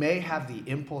that we may have the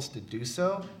impulse to do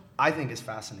so, I think is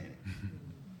fascinating.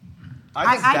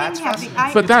 I think that's fascinating.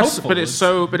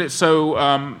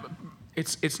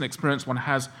 It's an experience one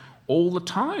has all the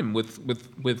time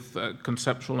with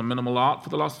conceptual and minimal art for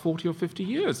the last 40 or 50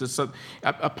 years. It's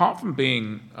apart from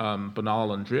being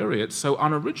banal and dreary, it's so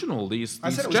unoriginal, these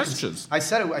gestures. I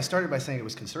started by saying it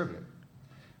was conservative,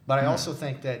 but I also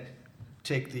think that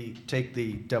take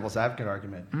the devil's advocate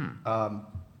argument.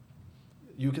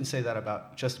 You can say that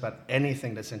about just about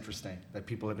anything that's interesting, that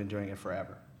people have been doing it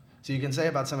forever. So you can say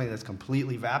about something that's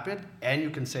completely vapid, and you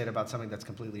can say it about something that's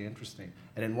completely interesting.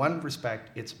 And in one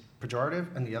respect, it's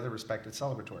pejorative, and the other respect, it's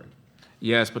celebratory.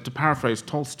 Yes, but to paraphrase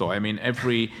Tolstoy, I mean,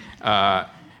 every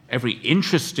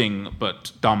interesting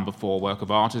but done before work of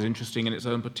art is interesting in its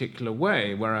own particular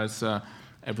way, whereas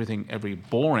every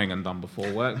boring and done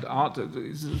before work art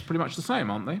is pretty much the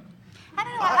same, aren't they? I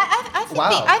don't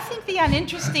know. I think the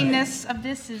uninterestingness of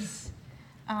this is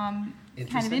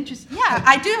kind of interesting. Yeah,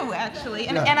 I do actually,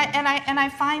 and I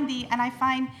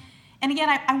find and again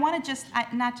I want to just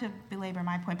not to belabor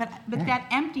my point, but that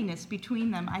emptiness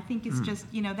between them, I think is just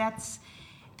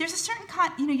there's a certain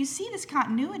you see this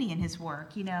continuity in his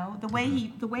work, the way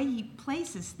he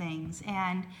places things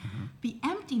and the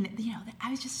emptiness.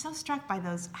 I was just so struck by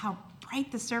how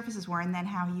bright the surfaces were, and then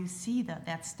how you see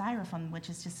that styrofoam, which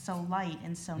is just so light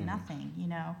and so nothing,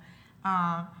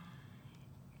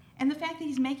 and the fact that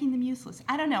he's making them useless.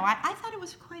 I don't know. I thought it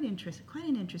was quite an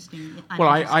interesting. Well,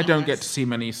 I don't get to see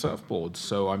many surfboards,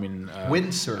 so I mean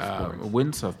windsurfboards.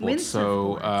 Windsurfboards.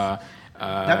 So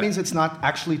that means it's not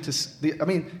actually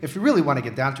if you really want to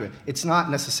get down to it, it's not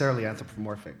necessarily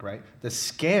anthropomorphic, right? The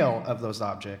scale of those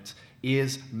objects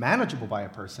is manageable by a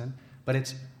person, but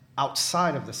it's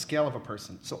outside of the scale of a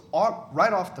person. So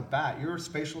right off the bat, your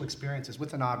spatial experience is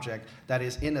with an object that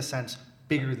is, in a sense,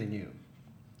 bigger than you.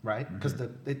 Right? Because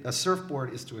a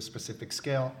surfboard is to a specific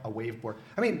scale, a waveboard.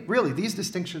 I mean, really, these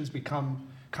distinctions become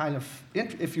kind of,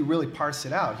 if you really parse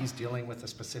it out, he's dealing with a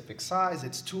specific size.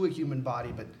 It's to a human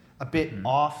body, but a bit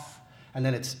off, and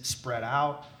then it's spread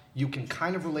out. You can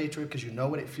kind of relate to it because you know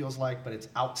what it feels like, but it's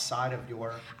outside of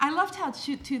your... I loved how,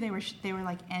 too, they were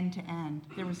like end to end.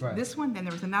 There was this one, then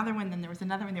there was another one, then there was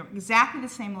another one. They were exactly the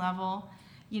same level.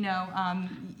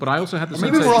 But I also had the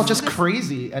Maybe sensation... we're all just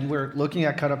crazy and we're looking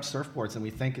at cut-up surfboards and we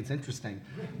think it's interesting.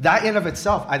 That in of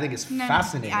itself, I think, is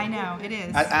fascinating. I know, it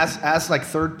is. As like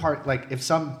third part, like if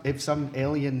some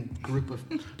alien group of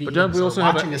beings don't we also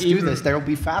have watching us do this, they'll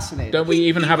be fascinated. Don't we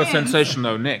even have a sensation,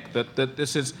 though, Nick, that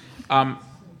this is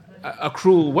a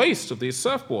cruel waste of these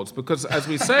surfboards? Because, as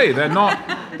we say, they're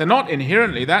not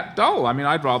inherently that dull. I mean,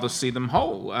 I'd rather see them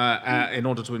whole in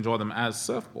order to enjoy them as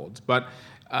surfboards. But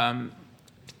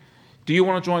do you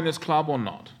want to join this club or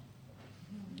not?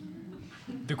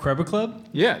 The Krebber Club?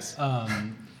 Yes.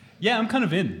 Yeah, I'm kind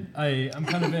of in. I'm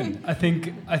kind of in. I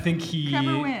think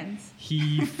Krebber wins.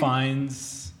 He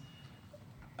finds.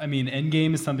 I mean,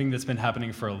 Endgame is something that's been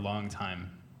happening for a long time,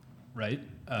 right?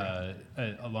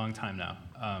 A long time now.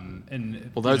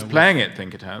 And well, those playing it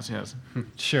think it has, yes.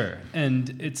 Sure,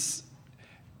 and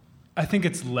I think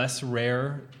it's less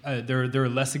rare. There are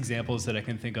less examples that I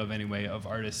can think of anyway of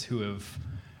artists who have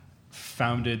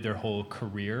founded their whole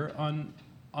career on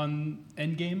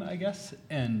Endgame, I guess,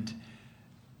 and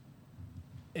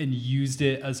used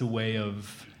it as a way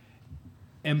of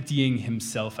emptying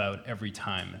himself out every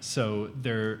time. So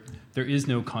there is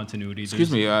no continuity.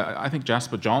 Excuse me, I think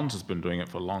Jasper Johns has been doing it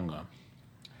for longer.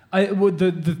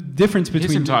 The difference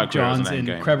between Johns and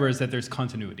Krebber is that there's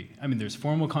continuity. I mean, there's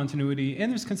formal continuity and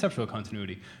there's conceptual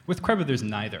continuity. With Krebber, there's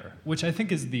neither, which I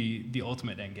think is the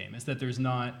ultimate endgame, is that it's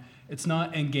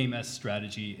not endgame as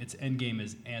strategy, it's endgame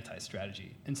as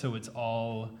anti-strategy. And so it's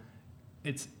all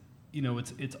in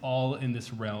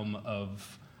this realm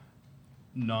of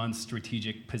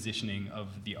non-strategic positioning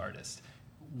of the artist.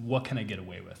 What can I get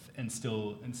away with and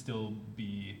still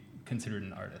be considered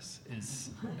an artist? It's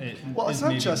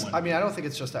not just. I mean, I don't think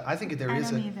it's just that. I think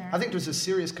there's a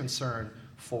serious concern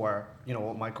for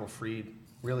what Michael Fried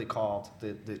really called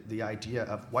the idea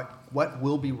of what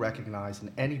will be recognized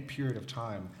in any period of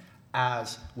time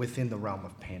as within the realm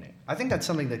of painting. I think that's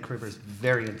something that Krebber is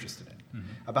very interested in,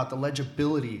 about the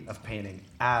legibility of painting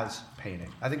as painting.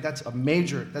 I think that's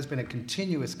been a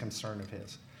continuous concern of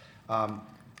his. And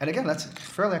again, that's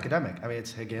fairly academic. I mean,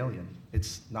 it's Hegelian.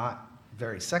 It's not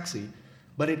very sexy,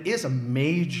 but it is a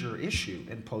major issue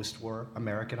in post-war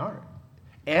American art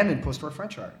and in post-war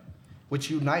French art,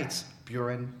 which unites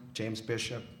Buren, James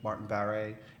Bishop, Martin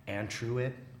Barré, Anne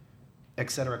Truitt, et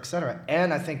cetera, et cetera.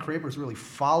 And I think Krebber is really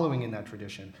following in that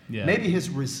tradition. Yeah. Maybe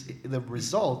the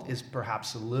result is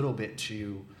perhaps a little bit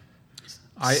too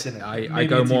cynical. I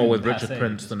go more with Richard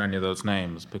Prince than any of those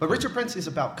names. But Richard Prince is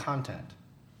about content,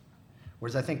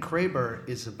 whereas I think Krebber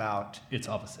is about... It's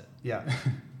opposite. Yeah.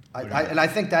 And I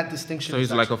think that distinction. So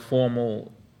he's like a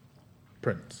formal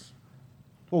Prince.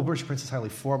 Well, Richard Prince is highly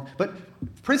formal, but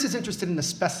Prince is interested in the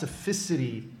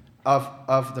specificity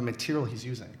of the material he's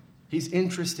using. He's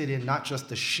interested in not just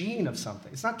the sheen of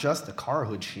something. It's not just the car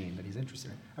hood sheen that he's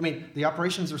interested in. I mean, the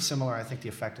operations are similar. I think the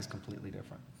effect is completely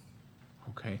different.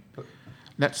 Okay.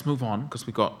 Let's move on, because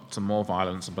we've got some more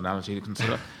violence and banality to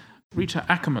consider. Rita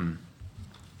Ackermann.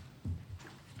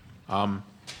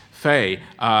 Faye,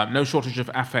 no shortage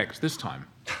of affect this time.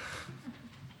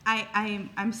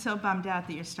 I'm so bummed out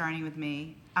that you're starting with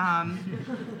me,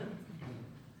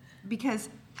 because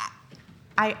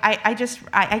I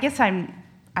guess I'm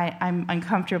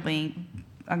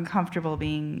uncomfortable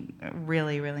being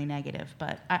really, really negative,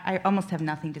 but I almost have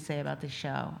nothing to say about this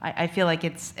show. I feel like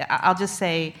I'll just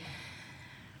say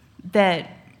that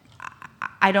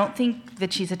I don't think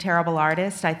that she's a terrible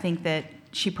artist. I think that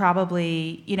she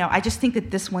probably, I just think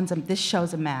that this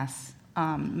show's a mess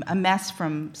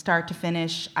from start to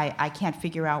finish. I can't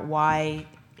figure out why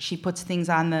she puts things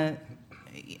on the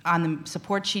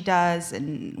support she does,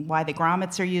 and why the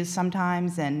grommets are used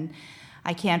sometimes, and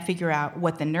I can't figure out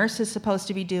what the nurse is supposed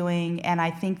to be doing. And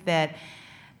I think that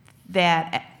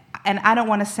and I don't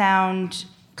want to sound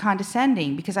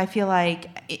condescending, because I feel like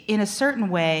in a certain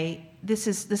way this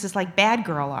is like bad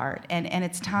girl art, and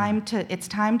it's time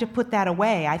to put that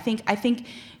away. I think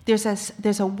there's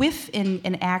a whiff in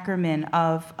Ackermann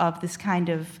of this kind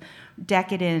of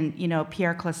decadent,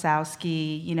 Pierre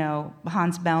Klasowski,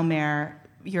 Hans Bellmer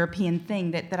European thing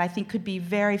that I think could be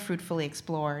very fruitfully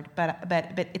explored, but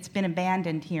it's been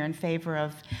abandoned here in favor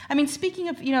of. I mean, speaking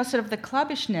of sort of the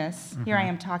clubbishness. Here I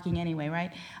am talking anyway,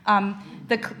 right?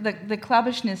 The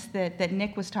clubbishness that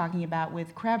Nick was talking about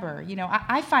with Krebber.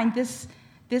 I find this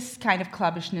kind of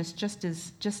clubbishness just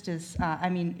as I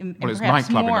mean, well, it's perhaps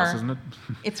nightclubbiness, isn't it?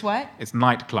 It's what? It's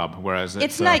nightclub, whereas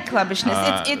it's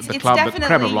nightclubbishness. It's the club definitely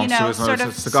that Krebber belongs to sort is of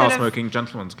a cigar-smoking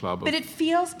gentleman's club. But it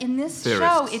feels in this theorists.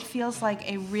 show, it feels like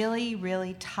a really,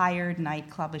 really tired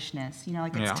nightclubbishness.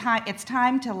 Like it's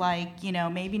time to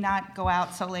maybe not go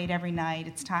out so late every night.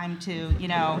 It's time to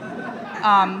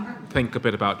think a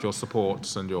bit about your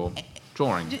supports and your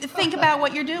drawing. Think about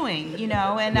what you're doing, you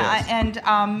know, and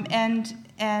Yes.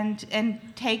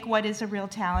 and take what is a real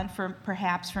talent for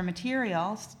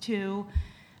materials to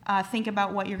think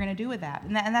about what you're going to do with that.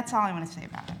 And that's all I want to say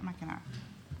about it. I'm not going to.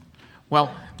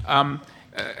 Well,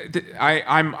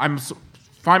 I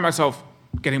find myself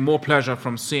getting more pleasure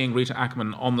from seeing Rita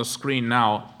Ackermann on the screen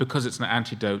now because it's an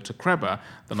antidote to Krebber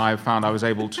than I found I was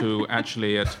able to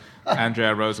actually at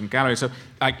Andrea Rosen Gallery. So,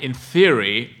 like, in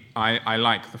theory, I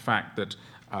like the fact that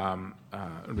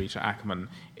Rita Ackermann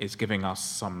is giving us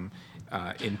some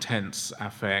intense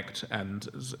affect and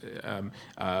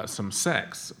some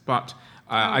sex. But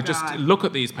I just look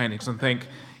at these paintings and think,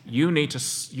 you need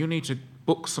to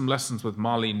book some lessons with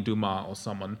Marlene Dumas or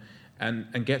someone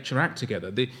and get your act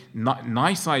together.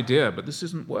 Nice idea, but this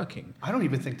isn't working. I don't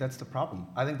even think that's the problem.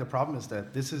 I think the problem is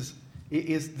that this is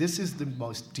the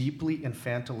most deeply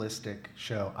infantilistic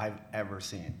show I've ever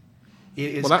seen.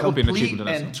 It is that would be an complete achievement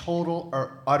in and total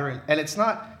or utter, and it's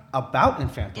not about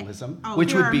infantilism, Oh,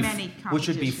 which there would are be many which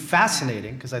would be competitions for that.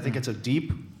 fascinating because I think it's a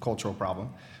deep cultural problem,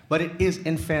 but it is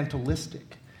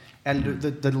infantilistic, and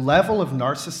the level of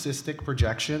narcissistic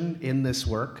projection in this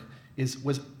work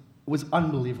was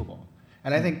unbelievable.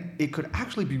 And I think it could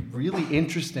actually be really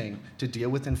interesting to deal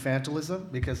with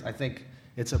infantilism because I think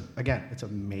it's a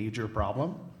major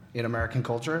problem in American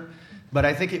culture. But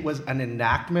I think it was an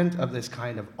enactment of this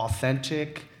kind of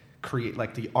authentic,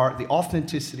 the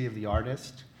authenticity of the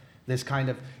artist. This kind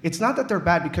of, it's not that they're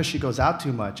bad because she goes out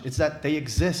too much. It's that they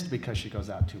exist because she goes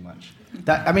out too much.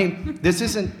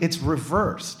 It's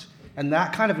reversed. And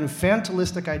that kind of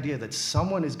infantilistic idea that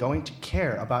someone is going to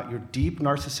care about your deep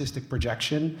narcissistic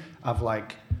projection of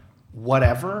like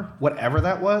whatever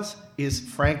that was, is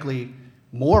frankly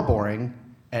more boring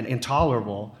and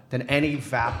intolerable than any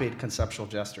vapid conceptual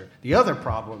gesture. The other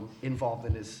problem involved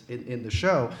in the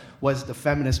show was the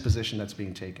feminist position that's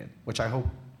being taken, which I hope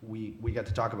we get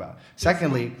to talk about.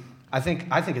 Secondly, I think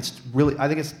it's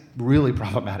really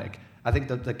problematic. I think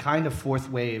the kind of fourth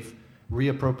wave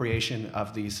reappropriation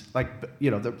of these,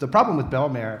 the problem with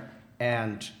Bellemare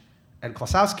and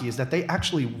Klosowski is that they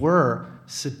actually were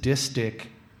sadistic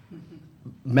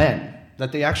men,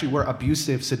 that they actually were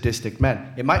abusive, sadistic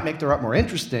men. It might make their art more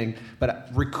interesting, but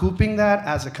recouping that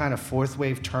as a kind of fourth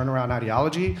wave turnaround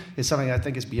ideology is something I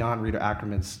think is beyond Rita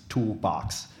Ackermann's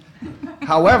toolbox.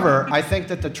 However, I think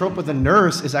that the trope of the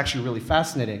nurse is actually really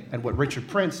fascinating. And what Richard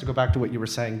Prince, to go back to what you were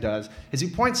saying, does is he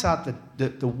points out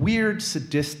the weird,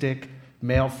 sadistic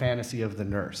male fantasy of the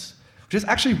nurse, which is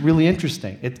actually really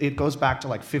interesting. It goes back to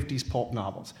like 50s pulp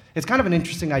novels. It's kind of an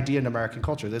interesting idea in American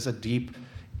culture. There's a deep,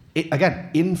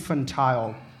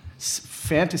 infantile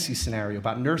fantasy scenario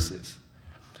about nurses.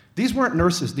 These weren't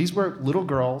nurses. These were little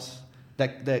girls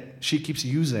that she keeps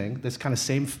using, this kind of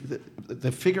same,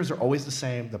 the figures are always the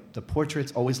same, the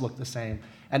portraits always look the same,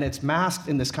 and it's masked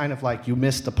in this kind of like, you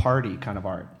missed the party kind of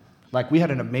art. Like, we had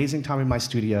an amazing time in my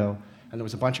studio, and there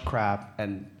was a bunch of crap,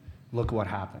 and look at what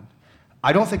happened.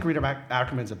 I don't think Rita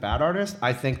Ackermann's a bad artist.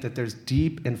 I think that there's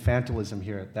deep infantilism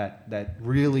here that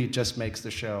really just makes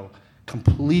the show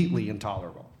completely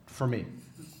intolerable, for me.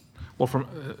 Well,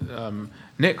 from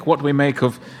Nick, what do we make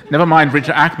of, never mind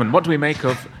Rita Ackermann, what do we make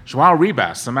of Joao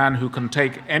Ribas, a man who can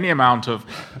take any amount of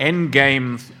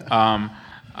endgame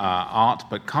art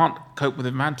but can't cope with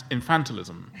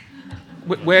infantilism?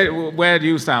 Where do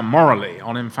you stand morally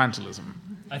on infantilism?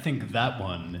 I think that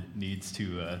one needs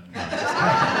to...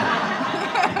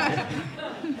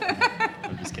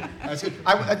 I'm just kidding.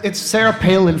 It's Sarah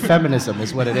Palin feminism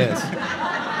is what it is.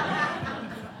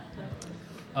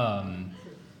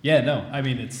 Yeah, no. I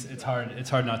mean, it's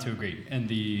hard not to agree. And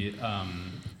the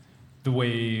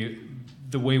way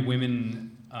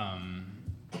women,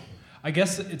 I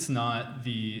guess it's not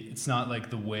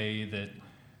like the way that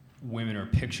women are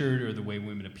pictured or the way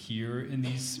women appear in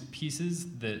these pieces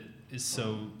that is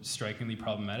so strikingly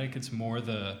problematic. It's more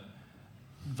the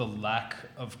lack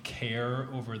of care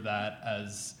over that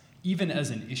even as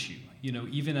an issue,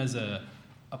 even as a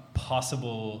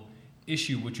possible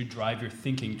issue which would drive your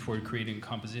thinking toward creating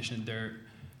composition.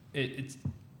 It's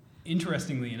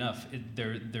interestingly enough,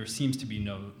 there seems to be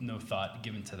no thought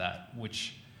given to that,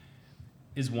 which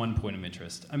is one point of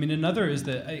interest. I mean, another is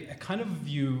that I kind of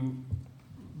view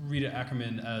Rita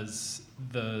Ackermann as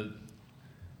the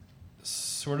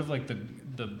sort of like the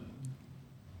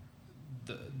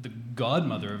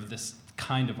godmother of this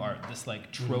kind of art, this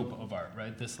like trope of art,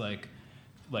 right? This like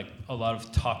a lot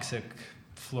of toxic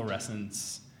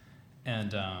fluorescence.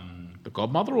 And the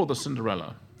godmother or the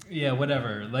Cinderella? Yeah,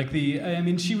 whatever. Like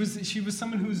she was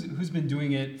someone who's been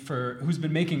doing it who's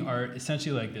been making art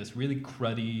essentially like this really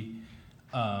cruddy,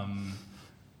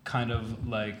 kind of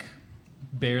like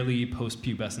barely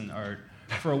post-pubescent art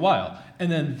for a while,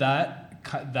 and then that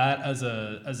as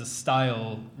a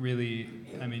style really,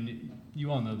 I mean,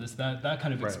 you all know this, that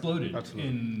kind of exploded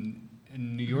in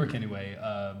New York anyway,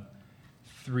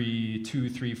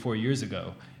 3, 4 years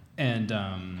ago, and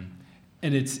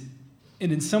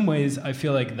in some ways I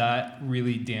feel like that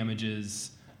really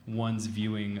damages one's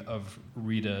viewing of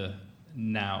Rita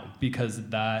now, because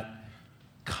that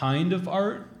kind of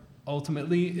art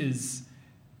ultimately is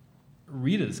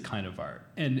Rita's kind of art,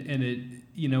 and it,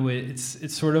 you know,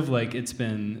 it's sort of like it's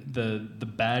been the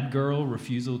bad girl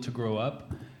refusal to grow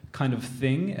up kind of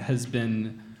thing has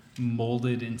been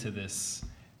molded into this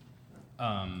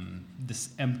this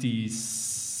empty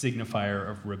signifier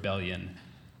of rebellion,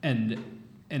 and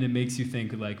it makes you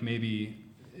think like maybe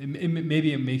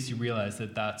it makes you realize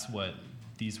that that's what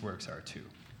these works are too.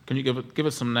 Can you give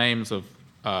us some names of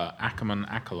Ackermann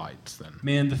acolytes then?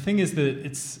 Man, the thing is that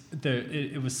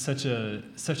it was such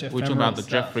ephemeral We're talking about the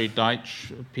stuff. Jeffrey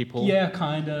Deitch people? Yeah,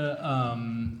 kinda.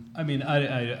 I mean,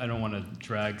 I don't want to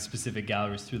drag specific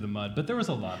galleries through the mud, but there was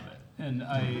a lot of it, and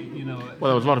Well,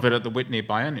 there was a lot of it at the Whitney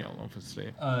Biennial,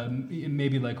 obviously.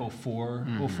 maybe like 04,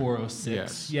 06.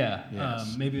 Yes. Yeah,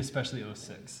 Yes. maybe especially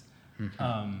 06.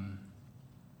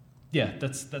 Yeah,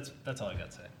 that's all I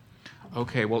got to say.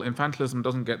 Okay, well, infantilism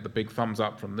doesn't get the big thumbs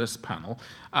up from this panel.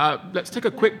 Let's take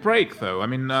a quick break, though. I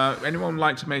mean, anyone would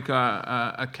like to make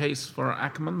a case for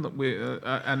Ackermann that we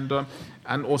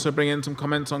and also bring in some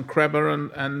comments on Krebber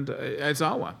and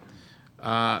Ezawa?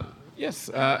 Yes.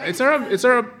 Is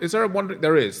there a wandering?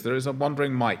 There is a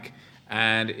wandering mic,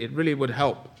 and it really would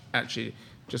help actually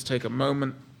just take a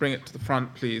moment, bring it to the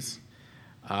front, please.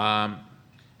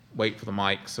 Wait for the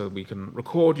mic so we can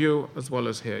record you as well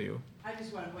as hear you. I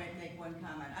just want to make one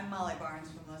comment. I'm Molly Barnes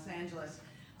from Los Angeles.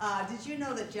 Did you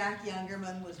know that Jack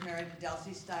Youngerman was married to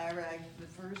Dulcie Steyerag, the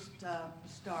first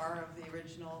star of the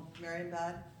original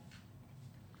Marienbad?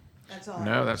 That's all.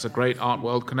 No, that's a great art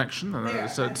world connection. And There,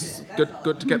 it's that's it.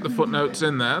 good to get the footnotes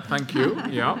in there. Thank you.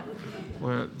 Yeah.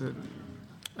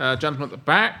 Gentleman at the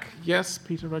back. Yes,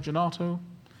 Peter Reginato.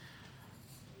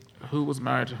 Who was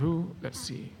married to who? Let's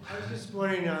see. I was just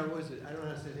wondering, was it, I don't know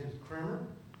how to say his name, Krebber?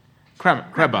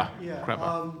 Krebber. Yeah.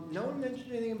 Krebber. No one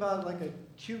mentioned anything about like a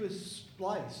cubist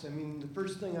splice. I mean, the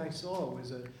first thing I saw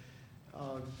was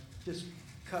just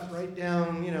cut right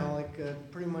down, you know, like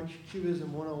pretty much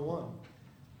Cubism 101.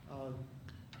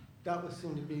 That would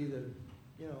seem to be the,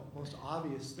 you know, most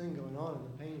obvious thing going on in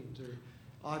the paintings or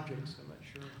objects. I'm not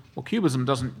sure. Well, Cubism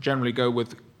doesn't generally go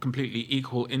with completely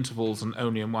equal intervals and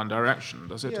only in one direction,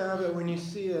 does it? Yeah, but when you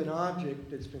see an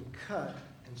object that's been cut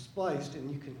and spliced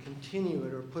and you can continue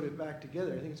it or put it back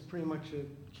together, I think it's pretty much a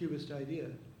Cubist idea.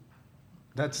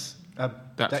 That's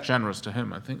generous to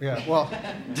him, I think. Yeah. Well,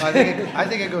 I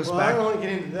think it goes well, back. I don't want to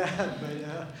get into that, but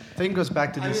I think it goes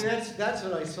back to this. I mean, that's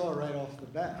what I saw right off the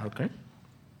bat. Okay. I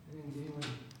didn't get anyone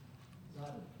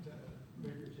not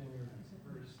Bickerton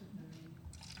or first.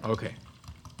 Okay.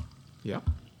 Yeah.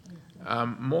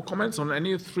 More comments on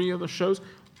any of the three other shows?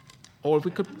 Or if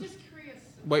we could I'm just curious.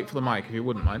 wait for the mic, if you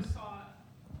wouldn't mind. What you saw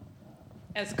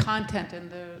as content in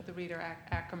the Rita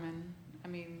Ackermann. I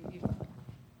mean,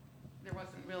 there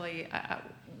wasn't really.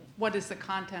 What is the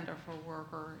content of her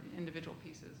work or individual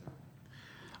pieces?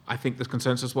 I think the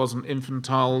consensus was an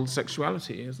infantile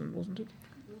sexuality, wasn't it?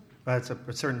 It's a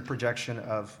certain projection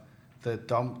of the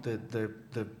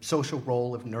social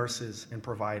role of nurses in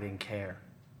providing care.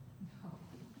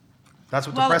 That's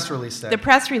what the press release said. The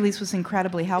press release was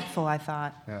incredibly helpful, I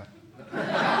thought. Yeah.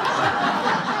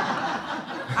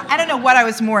 I don't know what I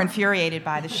was more infuriated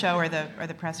by, the show or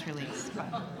the press release. But.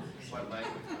 What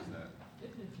language was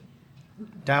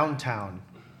that? Downtown,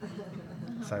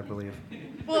 I believe.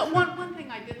 Well, one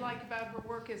thing I did like about her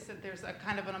work is that there's a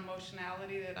kind of an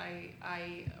emotionality that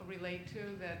I relate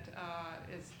to that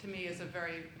is, to me, is a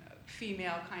very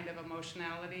female kind of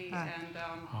emotionality, and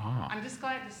I'm just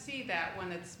glad to see that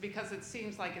because it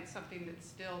seems like it's something that's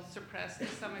still suppressed to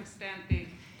some extent.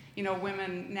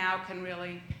 Women now can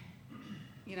really,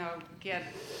 get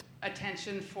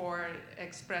attention for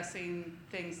expressing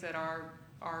things that are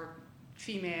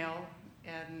female,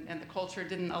 and the culture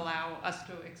didn't allow us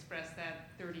to express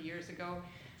that 30 years ago.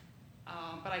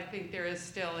 But I think it is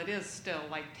still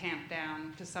like tamped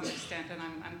down to some extent, and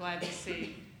I'm glad to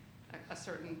see a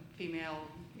certain female,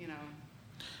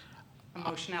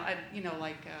 emotional,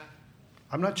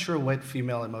 I'm not sure what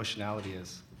female emotionality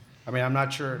is. I mean, I'm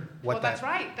not sure what Well, that's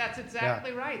right. That's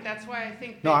exactly right. That's why I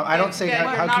think. No, I don't say that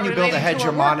how you're can not you build a related to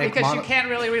her hegemonic work because you can't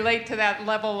really relate to that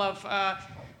level of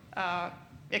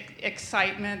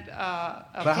excitement.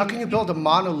 But how can you build a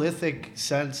monolithic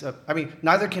sense of? I mean,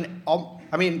 neither can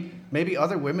I mean, maybe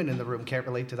other women in the room can't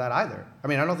relate to that either. I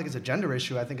mean, I don't think it's a gender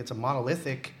issue. I think it's a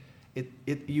monolithic.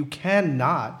 You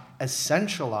cannot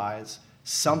essentialize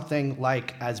something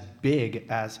like as big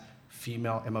as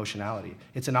female emotionality.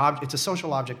 It's a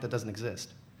social object that doesn't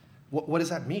exist. What does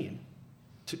that mean?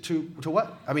 To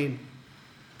what? I mean,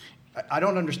 I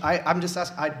don't understand. I'm just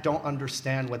asking. I don't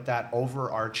understand what that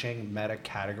overarching meta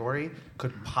category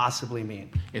could possibly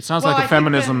mean. It sounds like the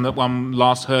feminism that one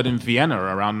last heard in Vienna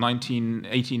around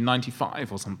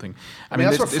 1895 or something. I mean,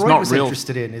 that's what Freud was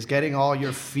interested in, is getting all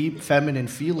your feminine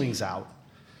feelings out.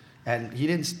 And he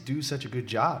didn't do such a good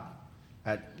job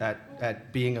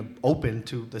at being open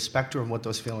to the spectrum of what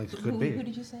those feelings could be. Who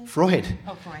did you say? Freud.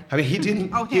 Oh, Freud. I mean, he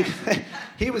didn't.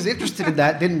 He was interested in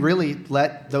that. Didn't really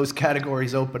let those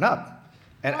categories open up.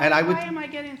 And I would. Why am I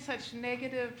getting such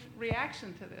negative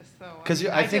reaction to this, though? Because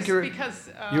I think you're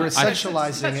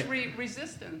essentializing such it.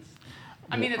 resistance.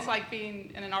 I mean, it's like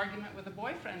being in an argument with a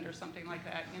boyfriend or something like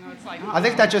that. You know, it's like. I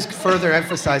think that just further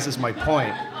emphasizes my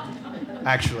point.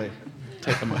 Actually.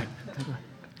 Take the mic.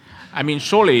 I mean,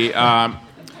 surely,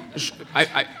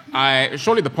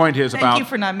 surely the point is about. Thank you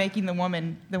for not making the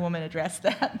woman address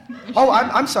that. Oh,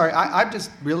 I'm sorry. I'm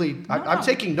just really. I'm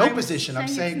taking no position. I'm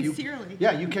saying you.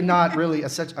 Yeah, you cannot really.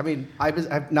 I mean,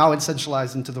 I've now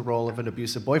essentialized into the role of an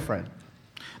abusive boyfriend.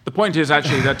 The point is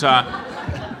actually that.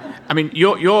 I mean,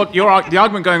 the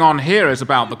argument going on here is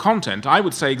about the content. I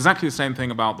would say exactly the same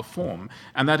thing about the form,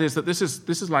 and that is that this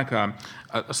is like a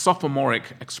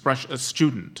sophomoric a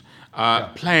student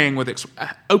playing with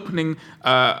opening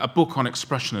a book on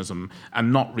expressionism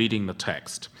and not reading the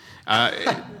text.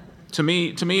 To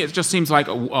me, it just seems like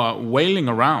wailing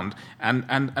around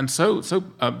and so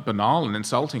banal and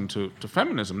insulting to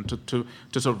feminism to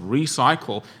sort of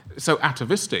recycle, so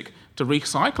atavistic to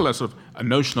recycle a sort of a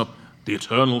notion of the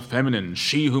eternal feminine,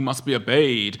 she who must be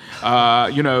obeyed.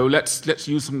 Let's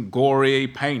use some gory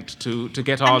paint to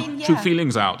get our true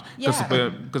feelings out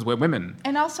because we're women.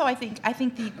 And also, I think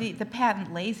the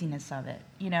patent laziness of it.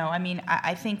 You know, I mean,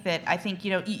 I think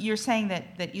you're saying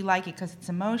that you like it because it's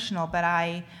emotional, but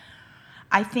I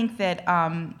think that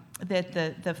that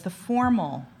the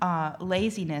formal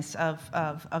laziness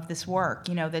of this work,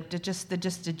 you know, that just the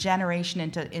degeneration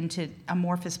into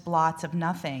amorphous blots of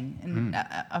nothing and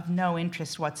of no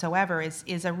interest whatsoever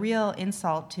is a real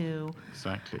insult to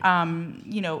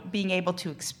being able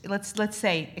to let's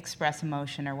say express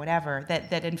emotion or whatever,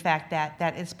 that in fact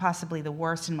that is possibly the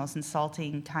worst and most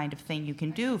insulting kind of thing you can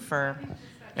do for.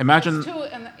 Imagine. It's too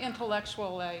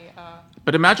intellectual.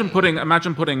 But imagine putting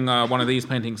one of these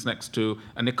paintings next to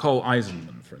a Nicole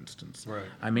Eisenman, for instance. Right.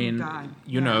 I mean,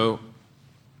 know.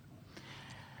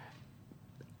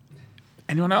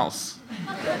 Anyone else?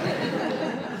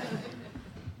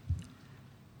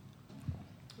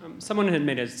 Someone had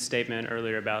made a statement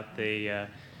earlier about the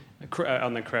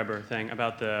on the Krebber thing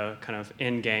about the kind of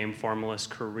in-game formalist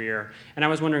career, and I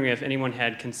was wondering if anyone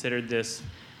had considered this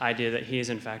idea that he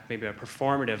is in fact maybe a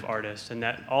performative artist, and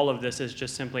that all of this is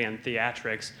just simply in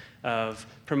theatrics of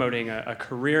promoting a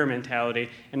career mentality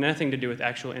and nothing to do with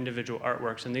actual individual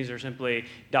artworks, and these are simply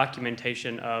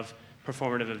documentation of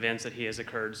performative events that he has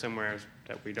occurred somewhere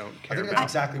that we don't care about. I think that's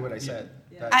exactly what I said.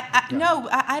 No,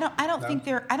 I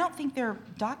don't think they're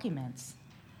documents.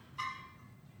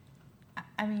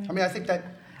 I mean, I think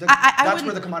that's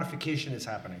where the commodification is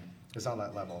happening. Is on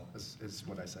that level, is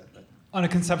what I said. But. On a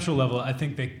conceptual level, I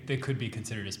think they could be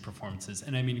considered as performances.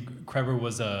 And I mean, Krebber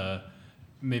was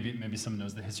maybe someone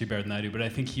knows the history better than I do, but I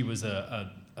think he was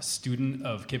a student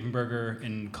of Kippenberger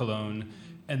in Cologne,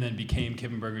 and then became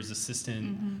Kippenberger's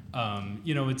assistant.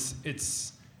 Mm-hmm.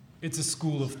 It's a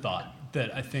school of thought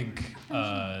that I think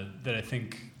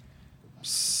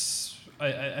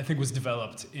was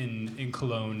developed in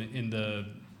Cologne in the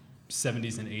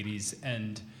 70s and 80s,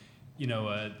 and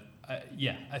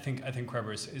I think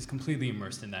Krebber is completely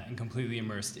immersed in that, and completely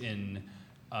immersed in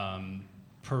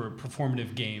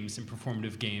performative games and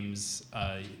performative games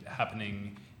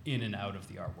happening in and out of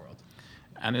the art world.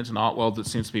 And it's an art world that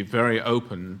seems to be very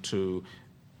open to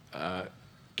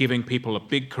giving people a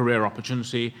big career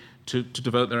opportunity to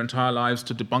devote their entire lives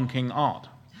to debunking art.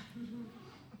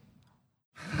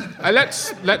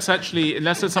 Let's actually,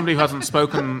 unless there's somebody who hasn't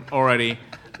spoken already,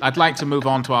 I'd like to move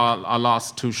on to our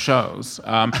last two shows,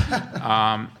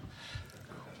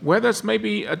 where there's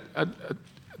maybe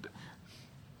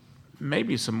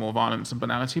maybe some more violence and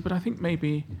banality, but I think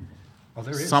maybe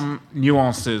some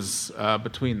nuances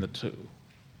between the two.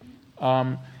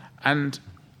 I'm going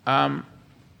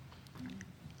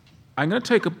to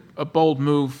take a bold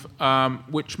move,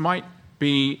 which might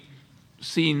be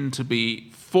seen to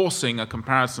be forcing a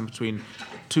comparison between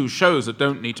two shows that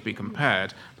don't need to be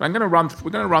compared. But we're going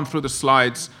to run through the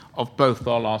slides of both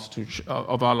our last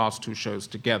two shows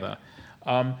together.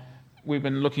 We've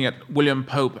been looking at William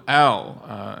Pope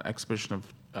L. Exhibition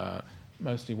of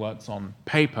mostly works on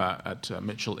paper at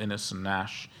Mitchell, Innes and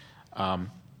Nash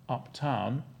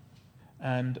uptown,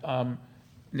 and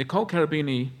Nicole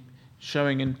Cherubini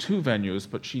showing in two venues,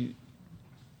 but she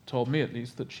told me at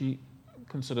least that she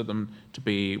considered them to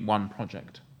be one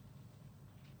project.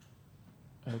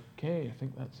 Okay, I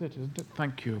think that's it, isn't it?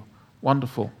 Thank you.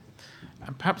 Wonderful.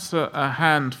 And perhaps a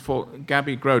hand for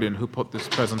Gabby Grodin, who put this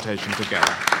presentation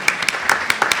together.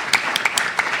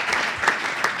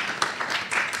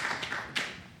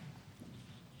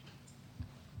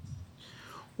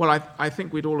 Well, I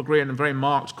think we'd all agree, in a very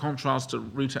marked contrast to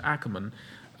Rita Ackermann,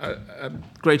 a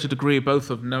greater degree both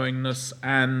of knowingness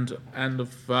and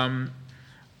of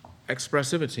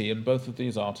expressivity in both of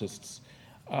these artists.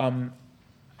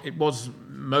 It was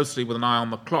mostly with an eye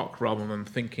on the clock rather than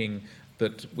thinking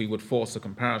that we would force a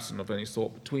comparison of any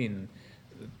sort between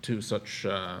two such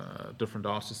different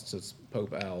artists as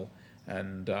Pope L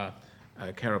and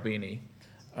Cherubini.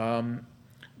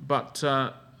 But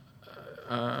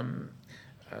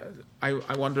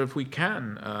I wonder if we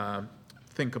can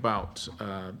think about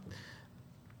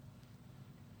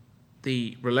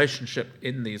the relationship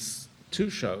in these two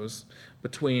shows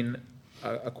between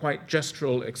a quite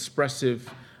gestural,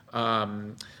 expressive,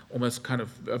 almost kind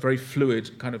of a very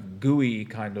fluid, kind of gooey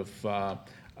kind of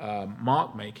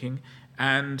mark making,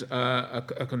 and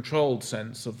a controlled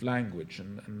sense of language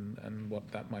and what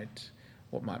that might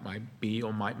be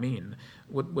or might mean.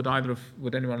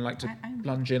 Would anyone like to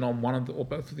plunge in on one of or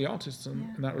both of the artists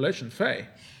in that relation? Faye.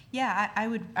 Yeah, I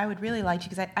would really like to,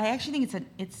 because I actually think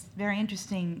it's very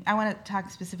interesting. I want to talk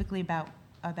specifically about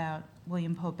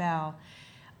William Pope L.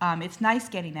 It's nice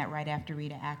getting that right after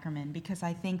Rita Ackermann, because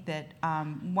I think that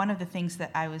one of the things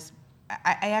that I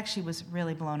actually was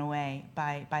really blown away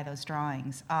by those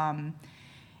drawings,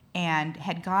 and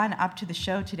had gone up to the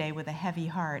show today with a heavy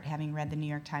heart, having read the New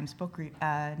York Times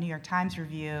New York Times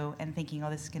review and thinking, oh,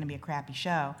 this is going to be a crappy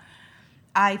show.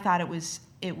 I thought it was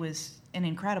an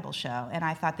incredible show, and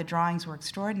I thought the drawings were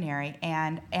extraordinary,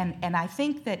 and I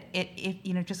think that it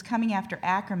just coming after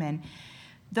Ackermann,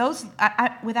 those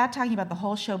without talking about the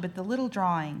whole show, but the little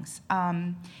drawings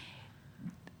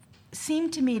seem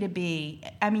to me to be,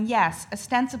 I mean, yes,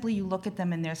 ostensibly you look at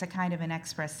them and there's a kind of an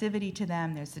expressivity to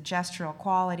them, there's the gestural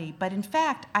quality, but in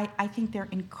fact, I think they're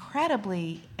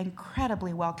incredibly,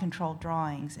 incredibly well-controlled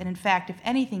drawings. And in fact, if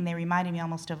anything, they reminded me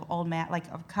almost of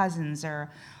of Cousins or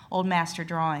old master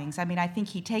drawings. I mean, I think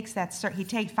he takes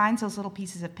finds those little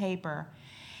pieces of paper,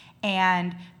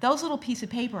 and those little pieces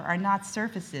of paper are not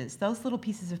surfaces. Those little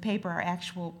pieces of paper are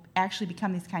actually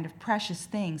become these kind of precious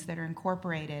things that are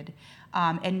incorporated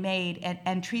and made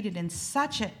and treated in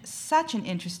such an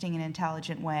interesting and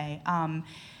intelligent way.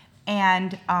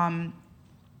 And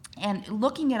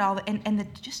looking at all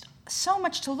just so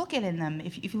much to look at in them.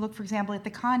 If you look, for example, at the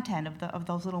content of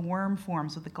those little worm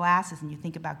forms with the glasses, and you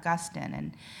think about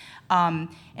Guston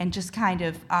and just kind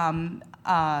of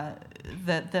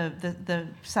the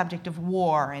subject of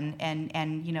war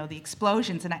and you know, the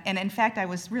explosions, and in fact I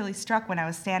was really struck when I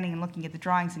was standing and looking at the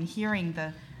drawings and hearing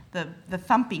the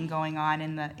thumping going on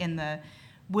in the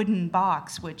wooden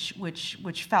box,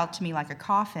 which felt to me like a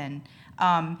coffin,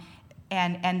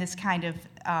 and this kind of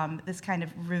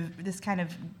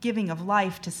giving of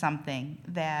life to something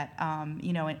that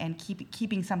you know, and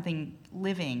keeping something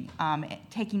living,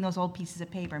 taking those old pieces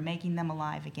of paper, making them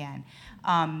alive again,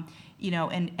 you know,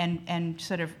 and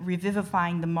sort of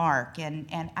revivifying the mark,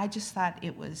 and I just thought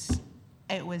it was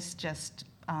just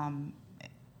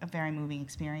a very moving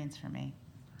experience for me.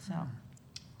 So.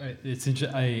 It's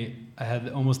interesting. I had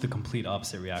almost the complete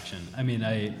opposite reaction. I mean,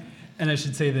 I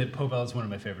should say that Pope L is one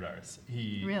of my favorite artists.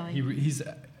 He's,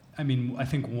 I mean, I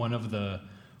think one of the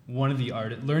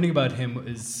art. Learning about him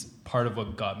is part of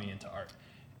what got me into art,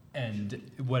 and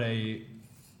it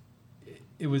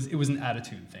was an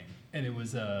attitude thing, and it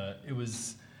was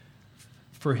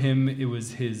for him, it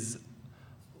was his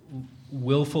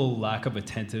willful lack of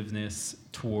attentiveness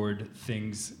toward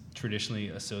things traditionally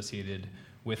associated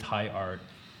with high art,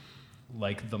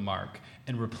 like the mark,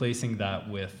 and replacing that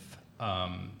with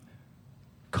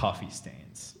coffee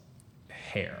stains,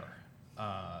 hair,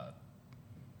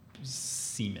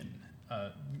 semen,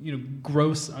 you know,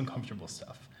 gross, uncomfortable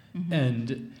stuff. Mm-hmm.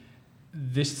 And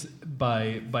this,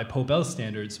 by Pope L's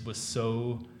standards, was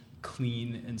so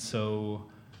clean and so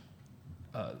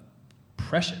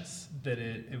precious that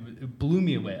it blew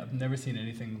me away. I've never seen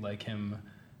anything like him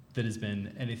that has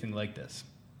been anything like this.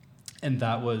 And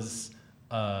that was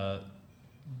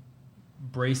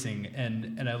bracing,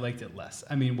 and I liked it less.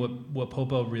 I mean, what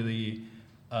Popel really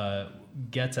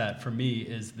gets at for me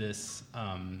is this.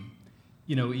 I'm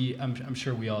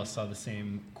sure we all saw the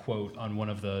same quote on one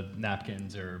of the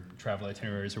napkins or travel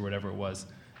itineraries or whatever it was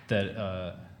that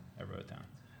I wrote down.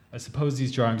 I suppose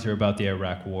these drawings are about the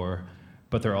Iraq War,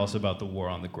 but they're also about the war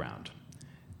on the ground.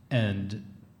 And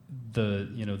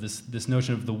this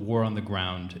notion of the war on the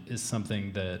ground is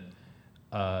something that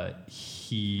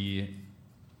he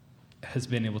has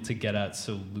been able to get at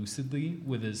so lucidly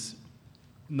with his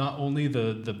not only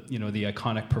the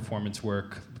iconic performance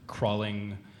work,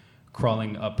 crawling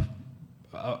up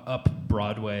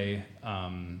Broadway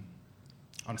on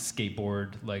a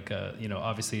skateboard,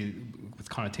 obviously with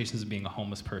connotations of being a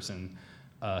homeless person,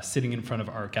 sitting in front of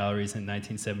art galleries in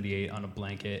 1978 on a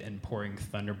blanket and pouring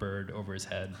Thunderbird over his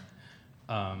head.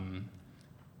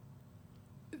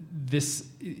 There's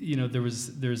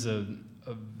a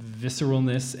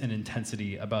visceralness and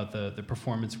intensity about the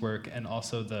performance work, and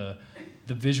also the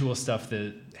visual stuff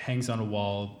that hangs on a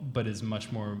wall but is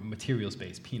much more materials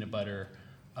based. Peanut butter,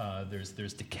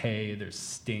 there's decay, there's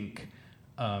stink.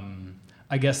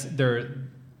 I guess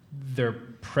their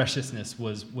preciousness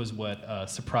was what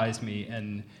surprised me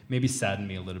and maybe saddened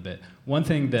me a little bit. One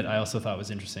thing that I also thought was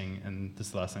interesting, and this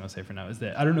is the last thing I'll say for now, is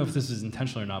that I don't know if this was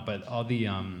intentional or not, but all the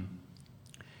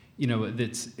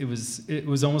it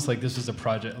was almost like this was a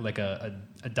project, like a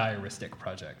diaristic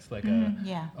project, like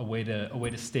a way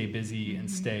to stay busy and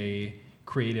stay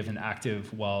creative and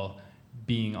active while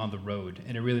being on the road.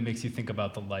 And it really makes you think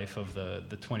about the life of the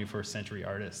 21st century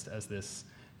artist as this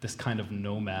kind of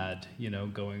nomad,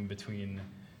 going between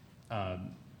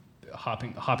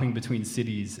hopping between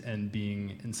cities and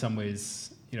being in some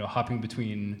ways, hopping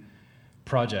between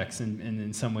projects and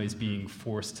in some ways being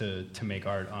forced to make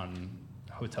art on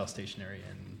hotel stationery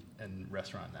and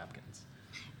restaurant napkins.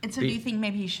 And so do you think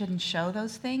maybe he shouldn't show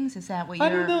those things? Is that what I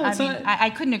don't know. I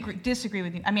couldn't disagree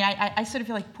with you. I mean, I sort of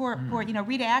feel like poor,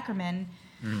 Rita Ackermann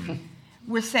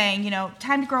was saying,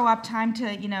 time to grow up, time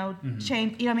to,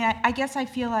 change. I guess I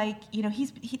feel like,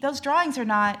 those drawings are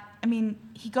not,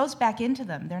 he goes back into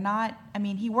them. They're not,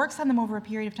 he works on them over a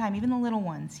period of time, even the little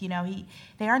ones,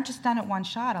 they aren't just done at one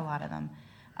shot, a lot of them.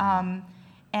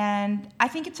 And I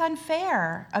think it's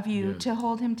unfair of you to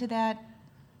hold him to that.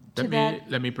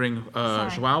 Let me bring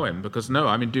Joao in, because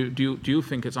do you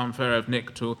think it's unfair of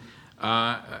Nick to,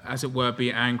 as it were,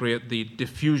 be angry at the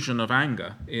diffusion of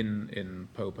anger in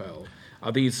Popel?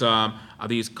 Are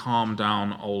these calm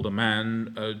down older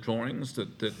man drawings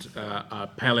that are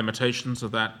pale imitations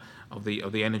of that of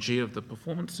the energy of the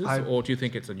performances, or do you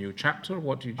think it's a new chapter?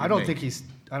 What do you? I don't think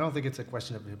it's a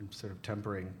question of him sort of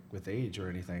tempering with age or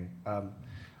anything.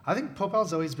 I think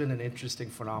Popel's always been an interesting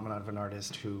phenomenon of an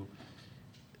artist who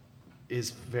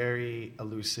is very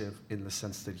elusive in the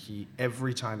sense that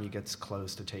every time he gets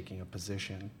close to taking a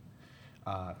position,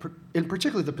 in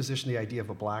particular the position, the idea of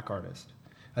a black artist,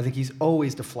 I think he's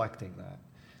always deflecting that.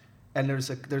 And there's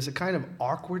a kind of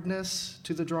awkwardness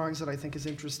to the drawings that I think is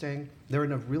interesting. They're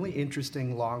in a really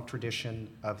interesting long tradition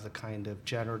of the kind of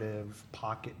generative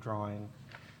pocket drawing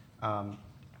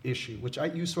issue, which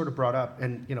you sort of brought up.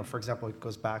 And for example, it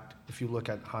goes back, if you look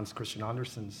at Hans Christian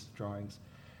Andersen's drawings,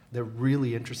 they're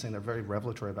really interesting. They're very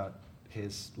revelatory about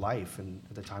his life and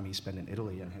the time he spent in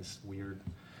Italy and his weird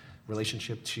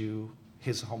relationship to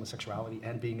his homosexuality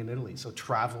and being in Italy. So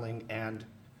traveling and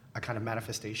a kind of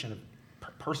manifestation of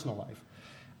personal life.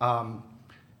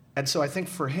 And so I think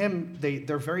for him,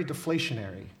 they're very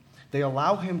deflationary. They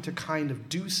allow him to kind of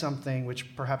do something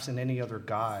which perhaps in any other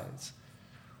guise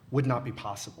would not be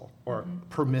possible or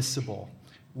permissible,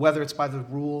 whether it's by the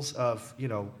rules of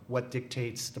what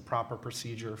dictates the proper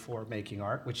procedure for making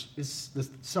art, which is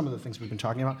some of the things we've been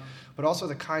talking about, but also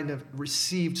the kind of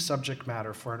received subject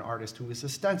matter for an artist who is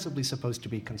ostensibly supposed to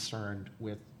be concerned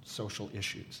with social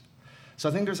issues. So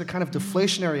I think there's a kind of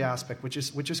deflationary aspect, which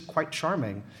is quite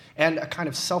charming, and a kind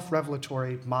of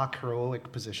self-revelatory, mock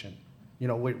heroic position,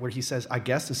 where he says, "I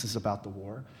guess this is about the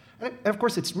war," and of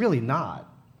course it's really not.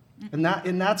 And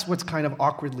that's what's kind of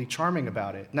awkwardly charming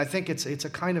about it. And I think it's a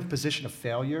kind of position of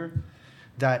failure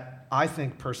that I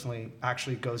think personally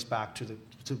actually goes back to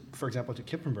for example, to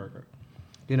Kippenberger.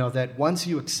 That once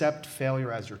you accept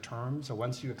failure as your terms, or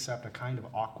once you accept a kind of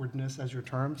awkwardness as your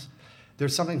terms,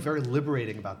 there's something very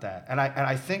liberating about that. And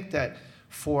I think that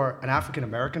for an African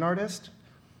American artist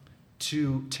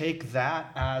to take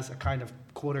that as a kind of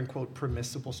quote unquote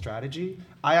permissible strategy,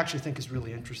 I actually think is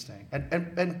really interesting.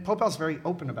 And Popel's very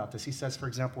open about this. He says, for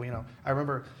example, I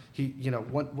remember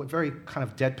one very kind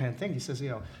of deadpan thing. He says,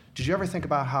 did you ever think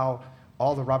about how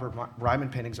all the Robert Ryman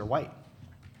paintings are white?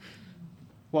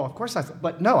 Well, of course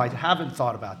but no, I haven't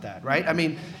thought about that, right? I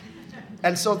mean,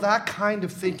 and so that kind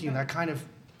of thinking, that kind of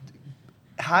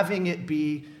having it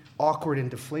be awkward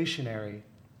and deflationary,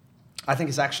 I think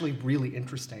is actually really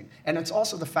interesting. And it's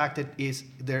also the fact that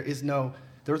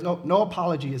no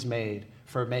apology is made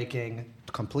for making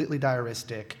completely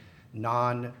diaristic,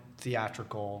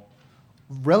 non-theatrical,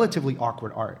 relatively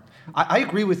awkward art. I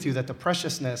agree with you that the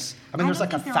preciousness, there's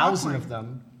like 1,000 of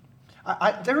them.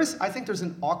 I think there's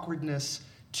an awkwardness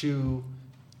to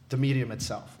the medium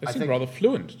itself. They seem rather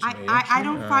fluent to me. I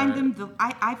don't find them,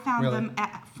 I found Really? them,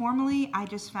 formally, I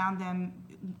just found them,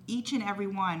 each and every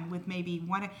one with maybe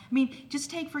one, just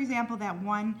take, for example, that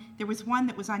one, there was one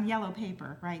that was on yellow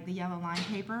paper, right, the yellow line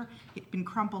paper, it'd been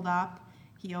crumpled up,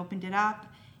 he opened it up,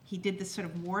 he did this sort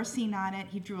of war scene on it,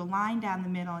 he drew a line down the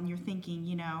middle, and you're thinking,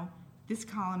 this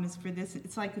column is for this,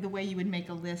 it's like the way you would make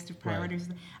a list of priorities.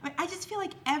 Right. I just feel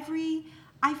like I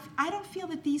don't feel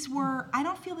that these were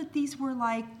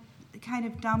like kind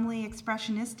of dumbly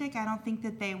expressionistic. I don't think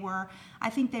that they were. I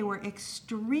think they were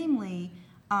extremely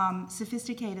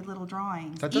sophisticated little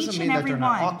drawings. That doesn't mean that they're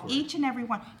not awkward. Each and every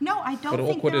one. No, I don't but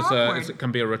think awkward they're awkward. it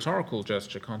can be a rhetorical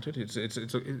gesture, can't it?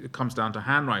 It comes down to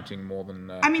handwriting more than.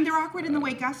 They're awkward in the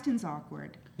way Guston's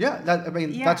awkward. Yeah,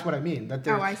 that's what I mean. That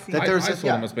I see. That I saw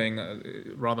them as being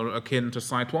rather akin to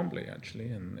Cy Twombly, actually.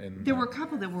 There were a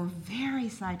couple that were very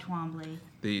Cy Twombly.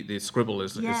 The scribble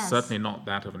is certainly not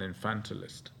that of an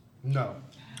infantilist. No.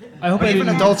 I hope even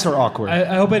adults are awkward.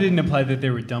 I hope I didn't imply that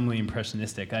they were dumbly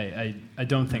impressionistic. I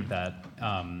don't think that.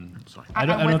 Sorry. I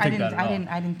don't think that at all.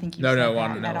 I didn't think you said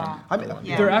that at all.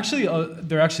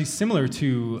 They're actually similar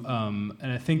to,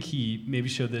 and I think he maybe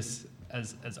showed this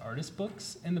as artist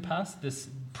books in the past. This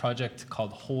project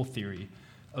called Whole Theory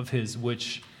of his,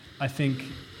 which I think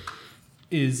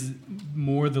is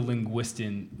more the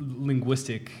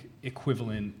linguistic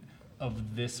equivalent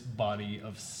of this body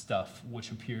of stuff,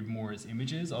 which appered more as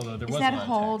images, although there was a lot of text. Is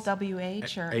that whole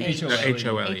W-H or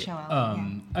H-O-L-E?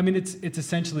 H-O-L-E. It's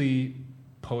essentially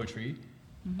poetry,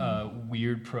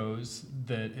 weird prose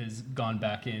that has gone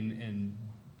back in and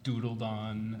doodled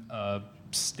on,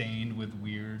 stained with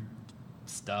weird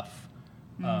stuff.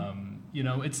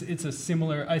 It's a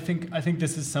similar. I think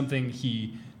this is something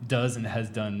he does and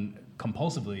has done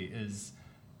compulsively is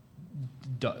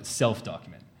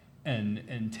self-document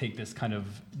and take this kind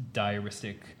of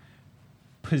diaristic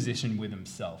position with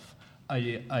himself.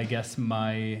 I guess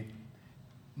my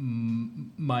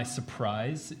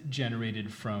surprise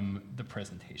generated from the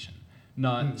presentation,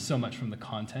 not so much from the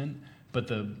content, but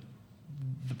the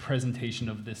presentation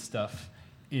of this stuff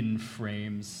in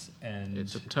frames. And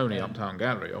it's a Tony Uptown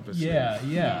Gallery, obviously. Yeah.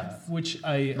 Yes. Which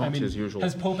not his usual.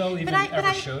 Has Popel even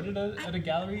ever showed at a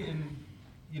gallery at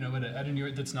a New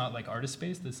York that's not like artist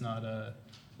space? That's not a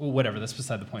whatever. That's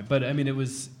beside the point. But it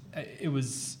was.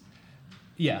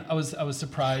 Yeah, I was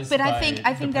surprised. But by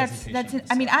I think that's.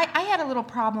 I had a little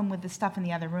problem with the stuff in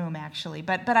the other room actually.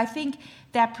 But I think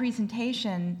that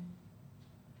presentation,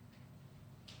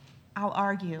 I'll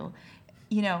argue,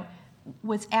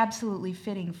 was absolutely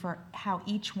fitting for how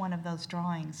each one of those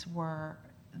drawings was.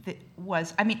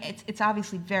 It's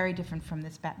obviously very different from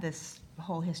this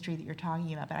whole history that you're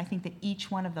talking about. But I think that each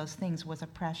one of those things was a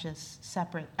precious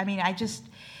separate.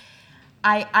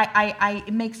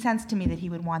 It makes sense to me that he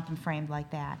would want them framed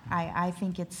like that. I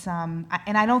think it's and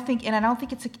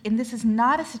this is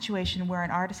not a situation where an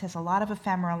artist has a lot of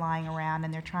ephemera lying around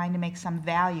and they're trying to make some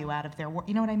value out of their work.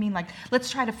 You know what I mean? Like,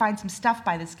 let's try to find some stuff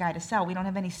by this guy to sell. We don't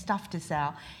have any stuff to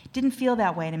sell. It didn't feel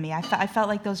that way to me. I felt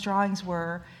like those drawings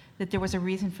that there was a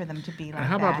reason for them to be like that. And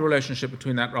how about the relationship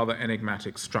between that rather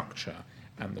enigmatic structure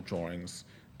and the drawings?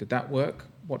 Did that work?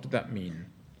 What did that mean?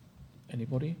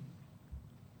 Anybody?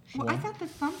 Well, I thought the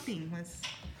thumping was.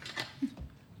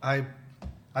 I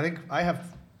think I have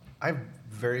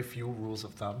very few rules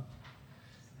of thumb,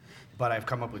 but I've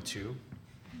come up with two.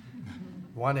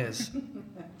 One is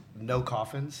no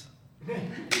coffins.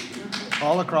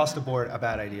 All across the board, a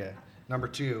bad idea. Number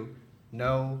two,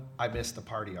 no, I missed the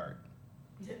party art.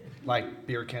 Like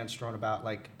beer cans thrown about,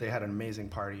 like they had an amazing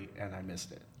party and I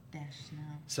missed it.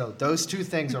 So those two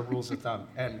things are rules of thumb,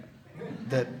 and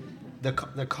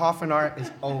the coffin art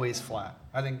is always flat.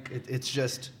 I think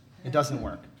it doesn't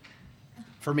work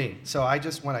for me. So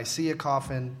when I see a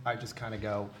coffin, I just kind of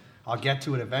go, I'll get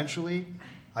to it eventually.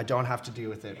 I don't have to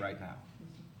deal with it right now.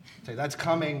 Say, that's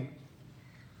coming.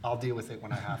 I'll deal with it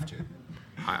when I have to.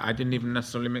 I didn't even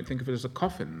necessarily think of it as a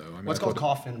coffin, though. What's called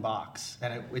coffin box,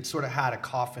 and it sort of had a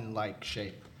coffin-like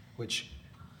shape, which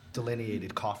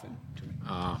delineated coffin to me.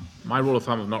 My rule of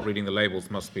thumb of not reading the labels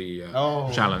must be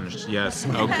Oh. challenged. Yes,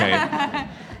 okay.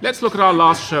 Let's look at our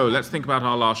last show. Let's think about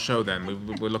our last show then.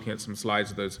 We're looking at some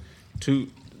slides of those two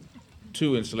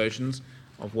installations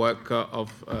of work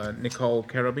of Nicole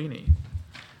Cherubini.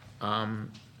 I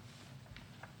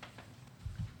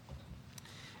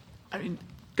mean,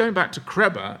 going back to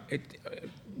Krebber,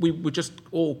 we would just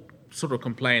all sort of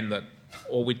complain that,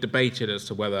 or we debated as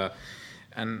to whether,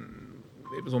 and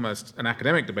it was almost an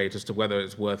academic debate as to whether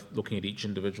it's worth looking at each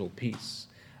individual piece.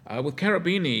 With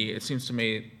Cherubini, it seems to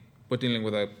me we're dealing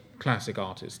with a classic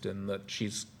artist in that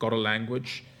she's got a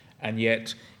language, and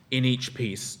yet in each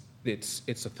piece it's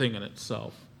a thing in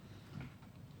itself.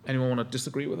 Anyone want to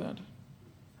disagree with that?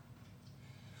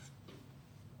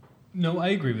 No, I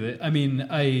agree with it. I mean,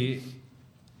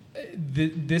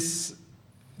 this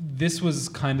was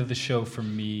kind of the show for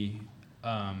me.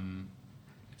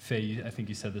 Faye, I think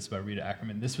you said this about Rita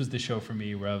Ackermann. This was the show for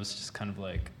me where I was just kind of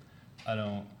like, I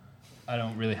don't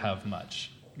really have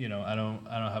much. I don't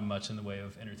have much in the way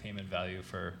of entertainment value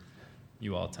for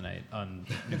you all tonight on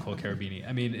Nicole Cherubini.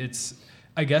 I mean,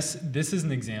 I guess this is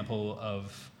an example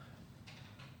of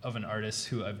an artist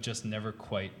who I've just never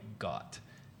quite got.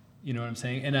 You know what I'm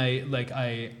saying? And I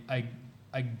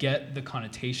get the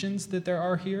connotations that there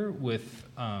are here with,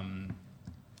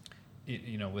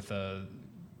 with a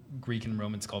Greek and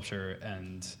Roman sculpture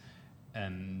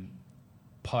and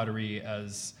pottery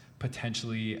as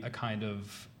potentially a kind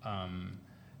of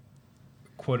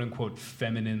quote unquote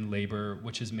feminine labor,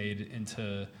 which is made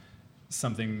into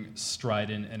something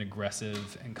strident and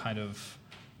aggressive and kind of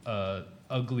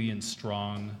ugly and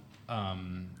strong.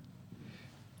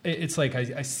 It's like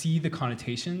I see the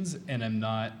connotations and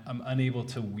I'm unable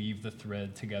to weave the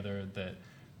thread together that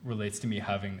relates to me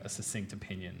having a succinct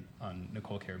opinion on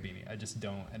Nicole Cherubini. I just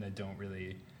don't, and I don't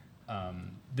really.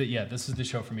 This is the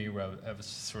show for me where I was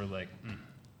sort of like,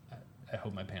 I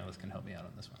hope my panelists can help me out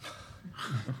on this one.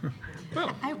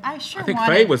 Well, I sure I think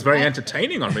wanted, Faye was very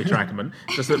entertaining on Rita Ackermann,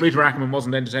 just that Rita Ackermann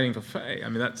wasn't entertaining for Faye. I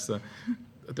mean, that's the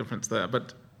difference there.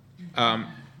 But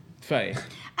Faye.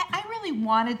 I really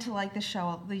wanted to like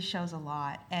these shows a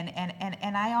lot,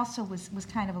 and I also was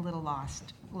kind of a little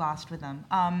lost with them.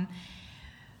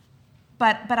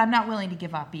 But I'm not willing to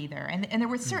give up either. And there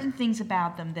were certain things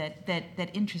about them that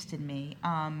interested me.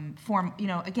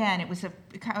 Again, it was a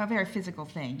very physical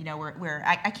thing. Where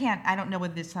I don't know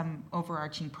whether there's some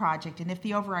overarching project, and if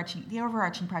the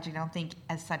overarching project I don't think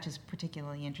as such is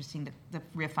particularly interesting, the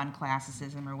riff on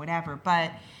classicism or whatever.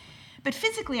 But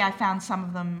physically, I found some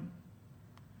of them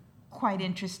quite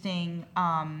interesting.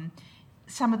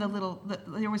 Some of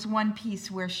there was one piece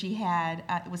where she had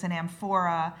it was an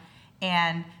amphora,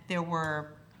 and there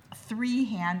were 3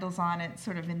 handles on it,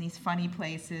 sort of in these funny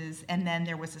places, and then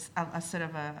there was a sort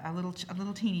of a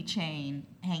little teeny chain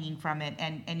hanging from it,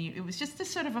 and it was just a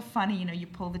sort of a funny, you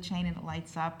pull the chain and it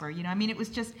lights up, or it was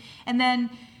just, and then.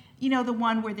 The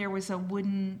one where there was a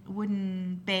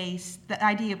wooden base, the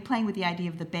idea of playing with the idea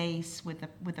of the base with a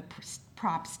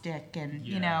prop stick, and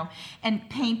and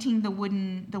painting the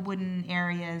wooden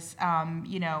areas.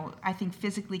 I think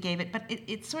physically gave it, but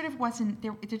it sort of wasn't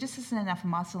there. There just isn't enough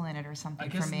muscle in it or something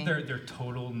for me. I guess their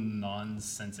total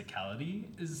nonsensicality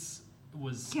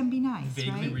can be nice,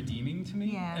 vaguely right? redeeming to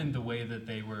me, Yeah. and the way that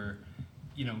they were,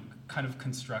 kind of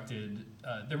constructed.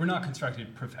 They were not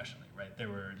constructed professionally. Right, they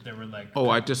were like. Oh,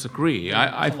 I disagree.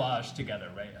 I collaged together,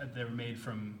 right? They were made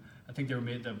from. I think they were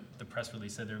made. The press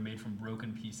release said they were made from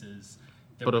broken pieces.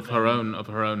 But of her own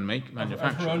manufacture.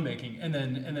 Of her own making, and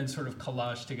then sort of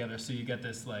collaged together, so you get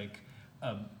this like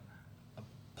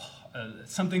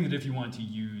something that if you want to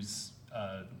use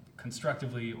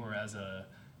constructively or as a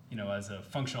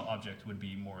functional object would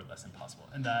be more or less impossible,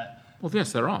 and that. Well,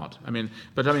 yes, they're art.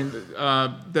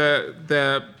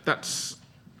 That's.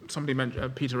 Somebody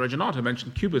mentioned, Peter Reginato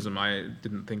mentioned Cubism. I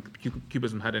didn't think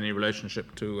Cubism had any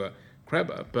relationship to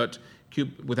Krebber, but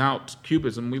without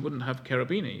Cubism, we wouldn't have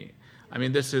Cherubini. I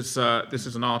mean, this is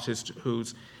an artist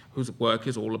whose work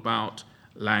is all about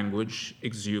language,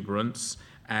 exuberance,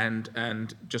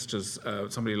 and just as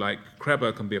somebody like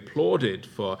Krebber can be applauded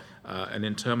for an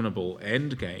interminable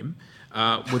end game,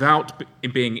 without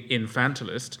being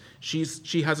infantilist, she's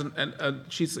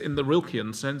in the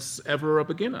Rilkean sense ever a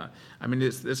beginner. I mean,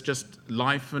 there's just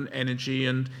life and energy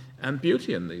and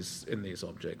beauty in these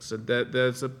objects, and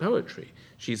there's a poetry.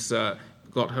 She's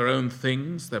got her own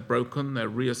things. They're broken. They're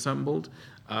reassembled.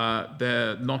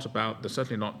 They're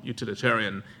certainly not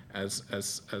utilitarian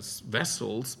as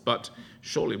vessels, but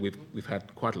surely we've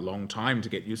had quite a long time to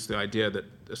get used to the idea that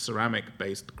a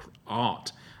ceramic-based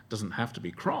art doesn't have to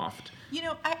be craft.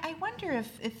 I wonder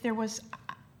if there was.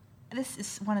 this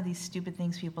is one of these stupid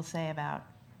things people say about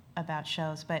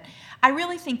shows, but I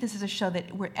really think this is a show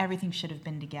where everything should have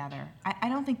been together. I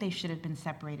don't think they should have been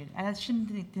separated. I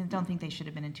don't think they should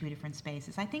have been in two different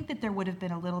spaces. I think that there would have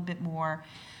been a little bit more,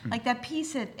 like that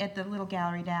piece at the little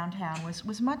gallery downtown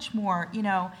was much more,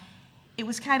 it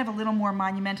was kind of a little more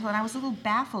monumental, and I was a little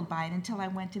baffled by it until I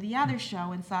went to the other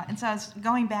show and so I was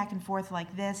going back and forth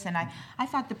like this, and I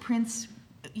thought the prints,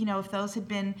 if those had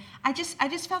been, I just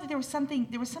felt that there was something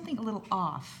a little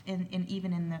off in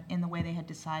the way they had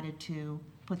decided to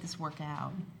put this work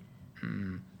out.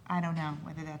 I don't know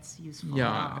whether that's useful at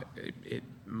all. It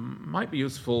might be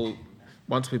useful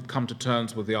once we've come to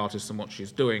terms with the artist and what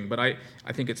she's doing, but I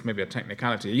think it's maybe a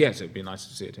technicality. Yes, it'd be nice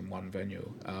to see it in one venue.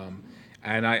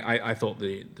 And I thought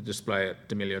the display at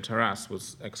D'Amelio Terrace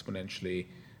was exponentially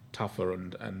tougher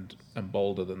and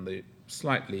bolder than the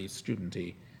slightly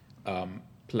studenty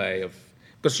play of,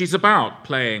 because she's about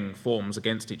playing forms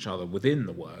against each other within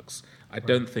the works. I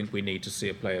don't think we need to see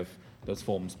a play of those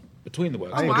forms between the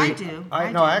works. I do.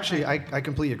 I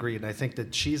completely agree, and I think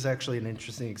that she's actually an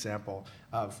interesting example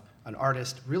of an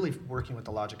artist really working with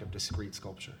the logic of discrete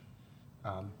sculpture,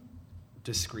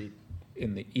 discrete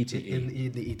in the ETE.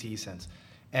 In the ETE sense,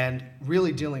 and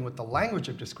really dealing with the language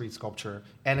of discrete sculpture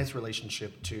and its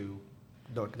relationship to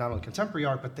not only contemporary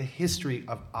art but the history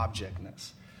of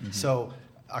objectness. So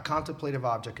a contemplative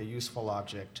object, a useful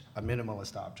object, a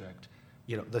minimalist object,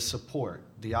 the support,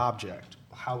 the object,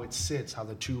 how it sits, how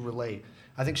the two relate.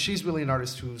 I think she's really an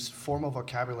artist whose formal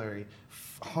vocabulary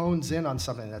hones in on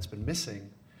something that's been missing,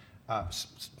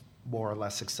 more or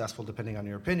less successful depending on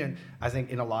your opinion, I think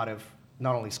in a lot of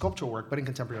not only sculptural work, but in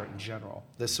contemporary art in general.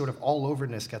 This sort of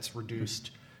all-overness gets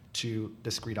reduced to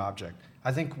discrete object.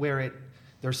 I think where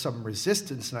there's some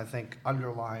resistance, and I think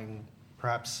underlying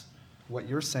perhaps what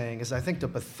you're saying is I think the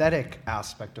pathetic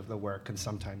aspect of the work can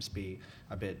sometimes be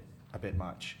a bit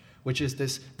much, which is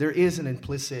this, there is an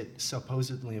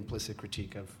supposedly implicit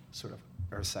critique of sort of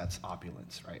Ersatz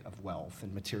opulence, right, of wealth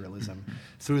and materialism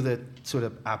through the sort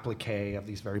of applique of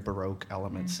these very Baroque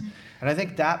elements. And I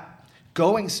think that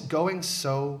going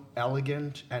so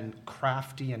elegant and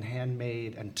crafty and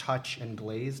handmade and touch and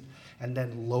glazed, and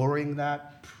then lowering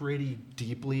that pretty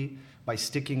deeply by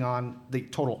sticking on the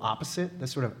total opposite, the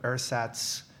sort of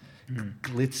ersatz,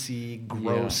 glitzy,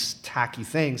 gross, tacky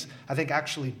things, I think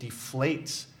actually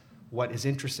deflates what is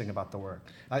interesting about the work.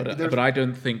 But I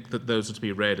don't think that those are to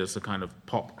be read as a kind of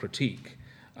pop critique.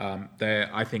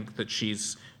 I think that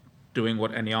she's doing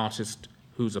what any artist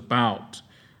who's about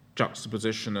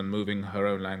juxtaposition and moving her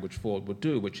own language forward would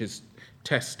do, which is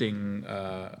testing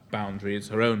boundaries,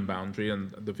 her own boundary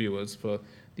and the viewers for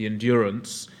the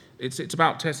endurance. It's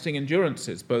about testing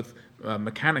endurances, both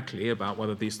mechanically about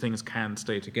whether these things can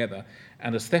stay together,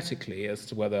 and aesthetically as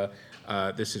to whether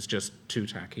this is just too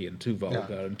tacky and too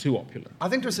vulgar and too opulent. I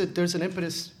think there's an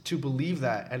impetus to believe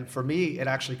that, and for me, it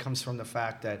actually comes from the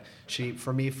fact that she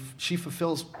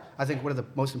fulfills, I think, one of the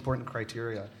most important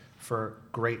criteria for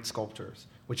great sculptors,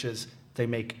 which is they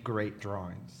make great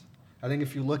drawings. I think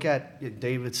if you look at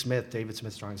David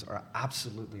Smith's drawings are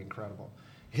absolutely incredible.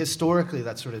 Historically,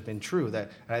 that's sort of been true. And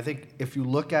I think if you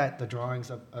look at the drawings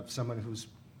of someone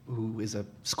who is a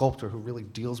sculptor who really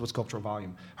deals with sculptural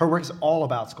volume, her work is all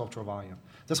about sculptural volume.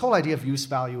 This whole idea of use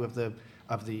value of the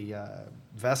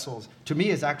vessels, to me,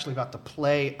 is actually about the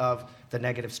play of the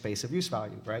negative space of use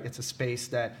value, right? It's a space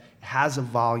that has a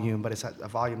volume, but it's a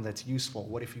volume that's useful.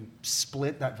 What if you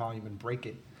split that volume and break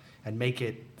it and make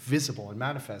it visible and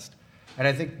manifest? And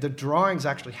I think the drawings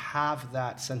actually have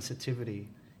that sensitivity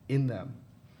in them.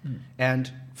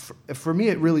 And for me,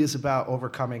 it really is about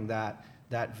overcoming that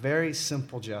very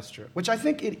simple gesture, which I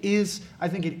think it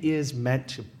is meant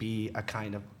to be a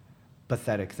kind of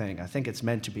pathetic thing. I think it's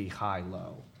meant to be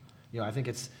high-low. I think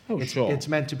it's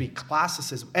meant to be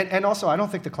classicism. And also, I don't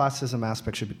think the classicism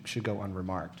aspect should go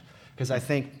unremarked, because I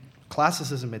think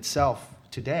classicism itself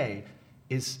today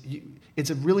it's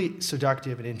a really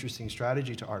seductive and interesting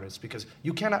strategy to artists, because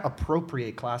you cannot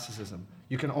appropriate classicism.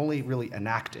 You can only really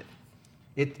enact it.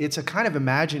 It's a kind of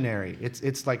imaginary.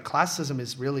 It's like classicism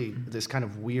is really this kind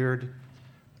of weird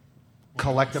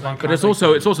collective. But it's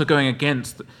also going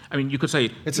against. I mean, you could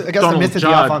say it's against Donald the myth of the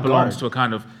Judd avant-garde. belongs to a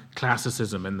kind of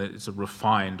classicism in that it's a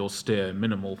refined, austere,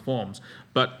 minimal forms.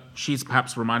 But she's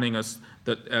perhaps reminding us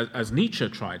that, as Nietzsche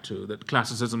tried to, that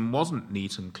classicism wasn't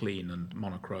neat and clean and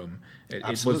monochrome. It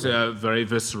was very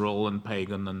visceral and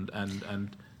pagan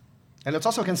and it's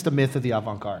also against the myth of the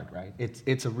avant-garde, right?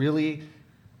 It's a really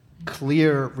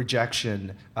clear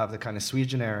rejection of the kind of sui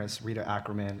generis, Rita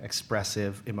Ackermann,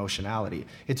 expressive emotionality.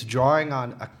 It's drawing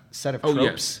on a set of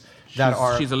tropes that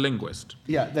are... She's a linguist.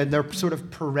 Yeah, they're sort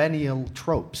of perennial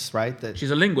tropes, right? That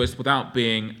She's a linguist without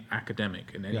being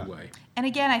academic in any way. And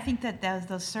again, I think that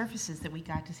those surfaces that we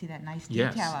got to see that nice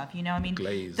detail of, I mean,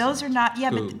 glaze those are not,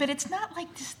 but it's not like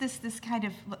this kind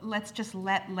of, let's just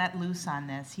let loose on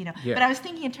this, Yeah. But I was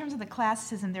thinking in terms of the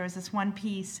classicism, there was this one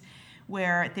piece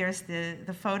where there's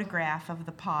the photograph of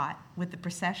the pot with the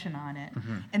procession on it,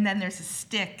 and then there's a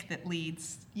stick that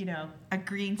leads, a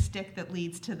green stick that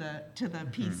leads to the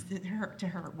piece,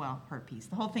 her piece.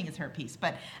 The whole thing is her piece,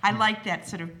 but I like that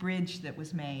sort of bridge that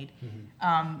was made,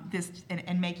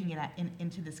 and making it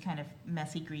into this kind of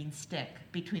messy green stick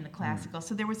between the classical.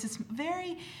 So there was this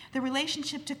the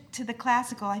relationship to the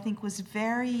classical, I think, was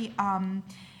very.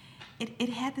 It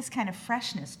had this kind of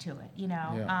freshness to it,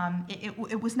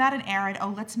 It was not an arid,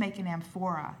 let's make an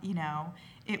amphora,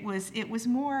 It was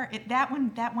more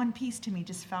that one piece to me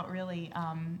just felt really,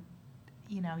 And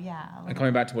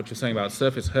coming back to what you're saying about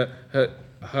surface, her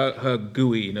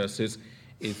gooiness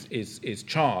is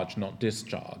charge, not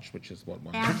discharge, which is what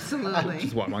one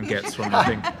gets from I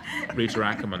think Rita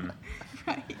Ackermann.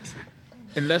 Right.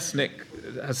 Unless Nick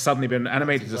has suddenly been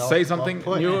animated to say something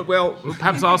new, well,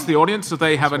 perhaps ask the audience if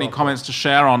they have any comments to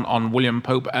share on William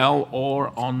Pope L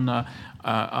or on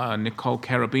Nicole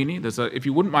Cherubini. If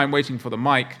you wouldn't mind waiting for the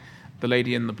mic, the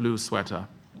lady in the blue sweater.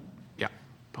 Yeah,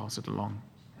 pass it along.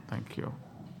 Thank you.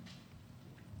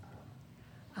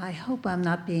 I hope I'm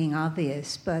not being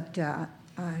obvious, but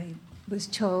I was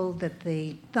told that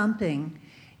the thumping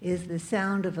is the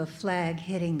sound of a flag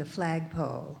hitting the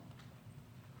flagpole.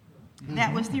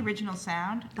 That was the original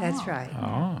sound? That's right.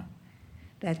 Oh.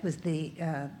 That was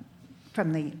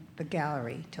from the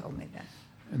gallery told me that.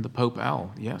 In the Pope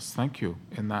L, yes, thank you,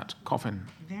 in that coffin.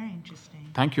 Very interesting.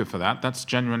 Thank you for that. That's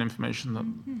genuine information that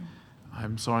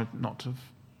I'm sorry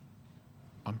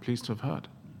I'm pleased to have heard.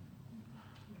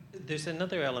 There's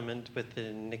another element with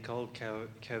the Nicole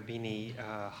Cherubini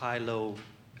high-low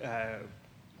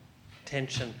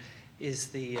tension is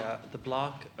the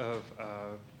block of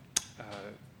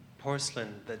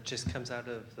porcelain that just comes out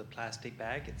of the plastic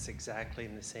bag. It's exactly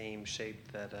in the same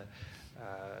shape that the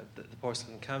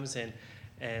porcelain comes in,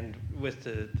 and with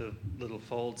the little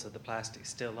folds of the plastic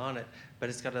still on it, but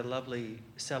it's got a lovely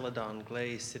celadon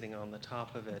glaze sitting on the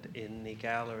top of it in the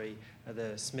gallery,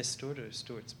 the Smith-Stewart or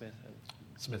Stewart-Smith?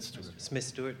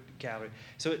 Smith-Stewart gallery.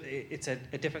 So it's a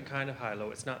different kind of high-low.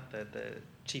 It's not the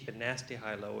cheap and nasty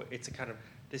high-low. It's a kind of,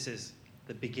 this is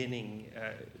the beginning,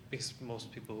 because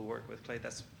most people who work with clay,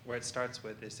 that's where it starts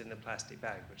with, is in the plastic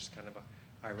bag, which is kind of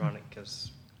ironic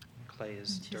because clay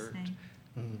is dirt.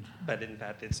 But in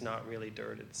fact, it's not really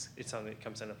dirt. It's something that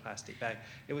comes in a plastic bag.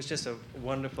 It was just a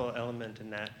wonderful element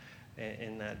in that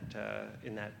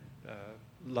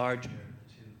larger two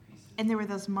pieces. And there were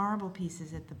those marble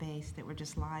pieces at the base that were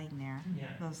just lying there. Yeah.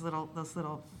 Those little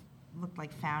looked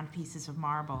like found pieces of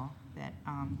marble that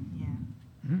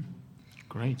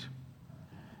Great.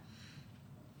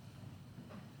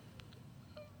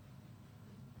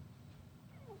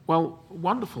 Well,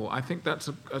 wonderful. I think that's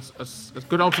a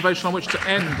good observation on which to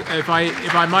end. If I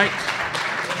might,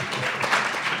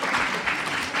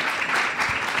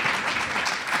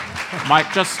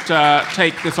 just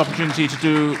take this opportunity to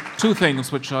do two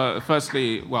things, which are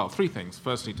three things.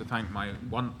 Firstly, to thank my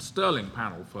one sterling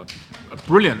panel for a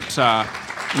brilliant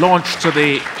launch to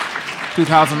the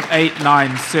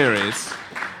 2008-9 series.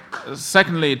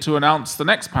 Secondly, to announce the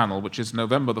next panel, which is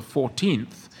November the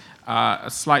 14th. A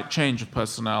slight change of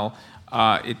personnel.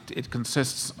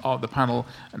 The panel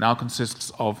now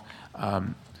consists of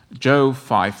Joe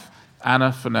Fife,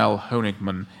 Anna Fennell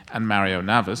Honigman, and Mario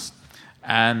Navis.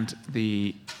 And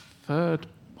the third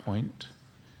point,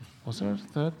 was there a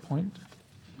third point?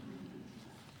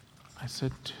 I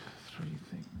said three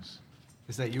things.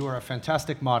 Is that you are a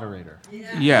fantastic moderator.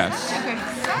 Yes.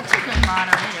 Such a good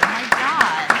moderator, my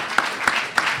God.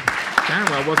 Damn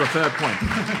well was a third point.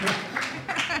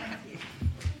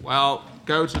 Well,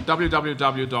 go to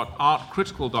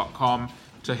www.artcritical.com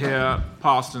to hear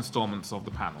past installments of the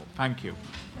panel. Thank you.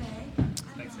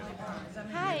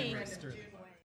 Hi.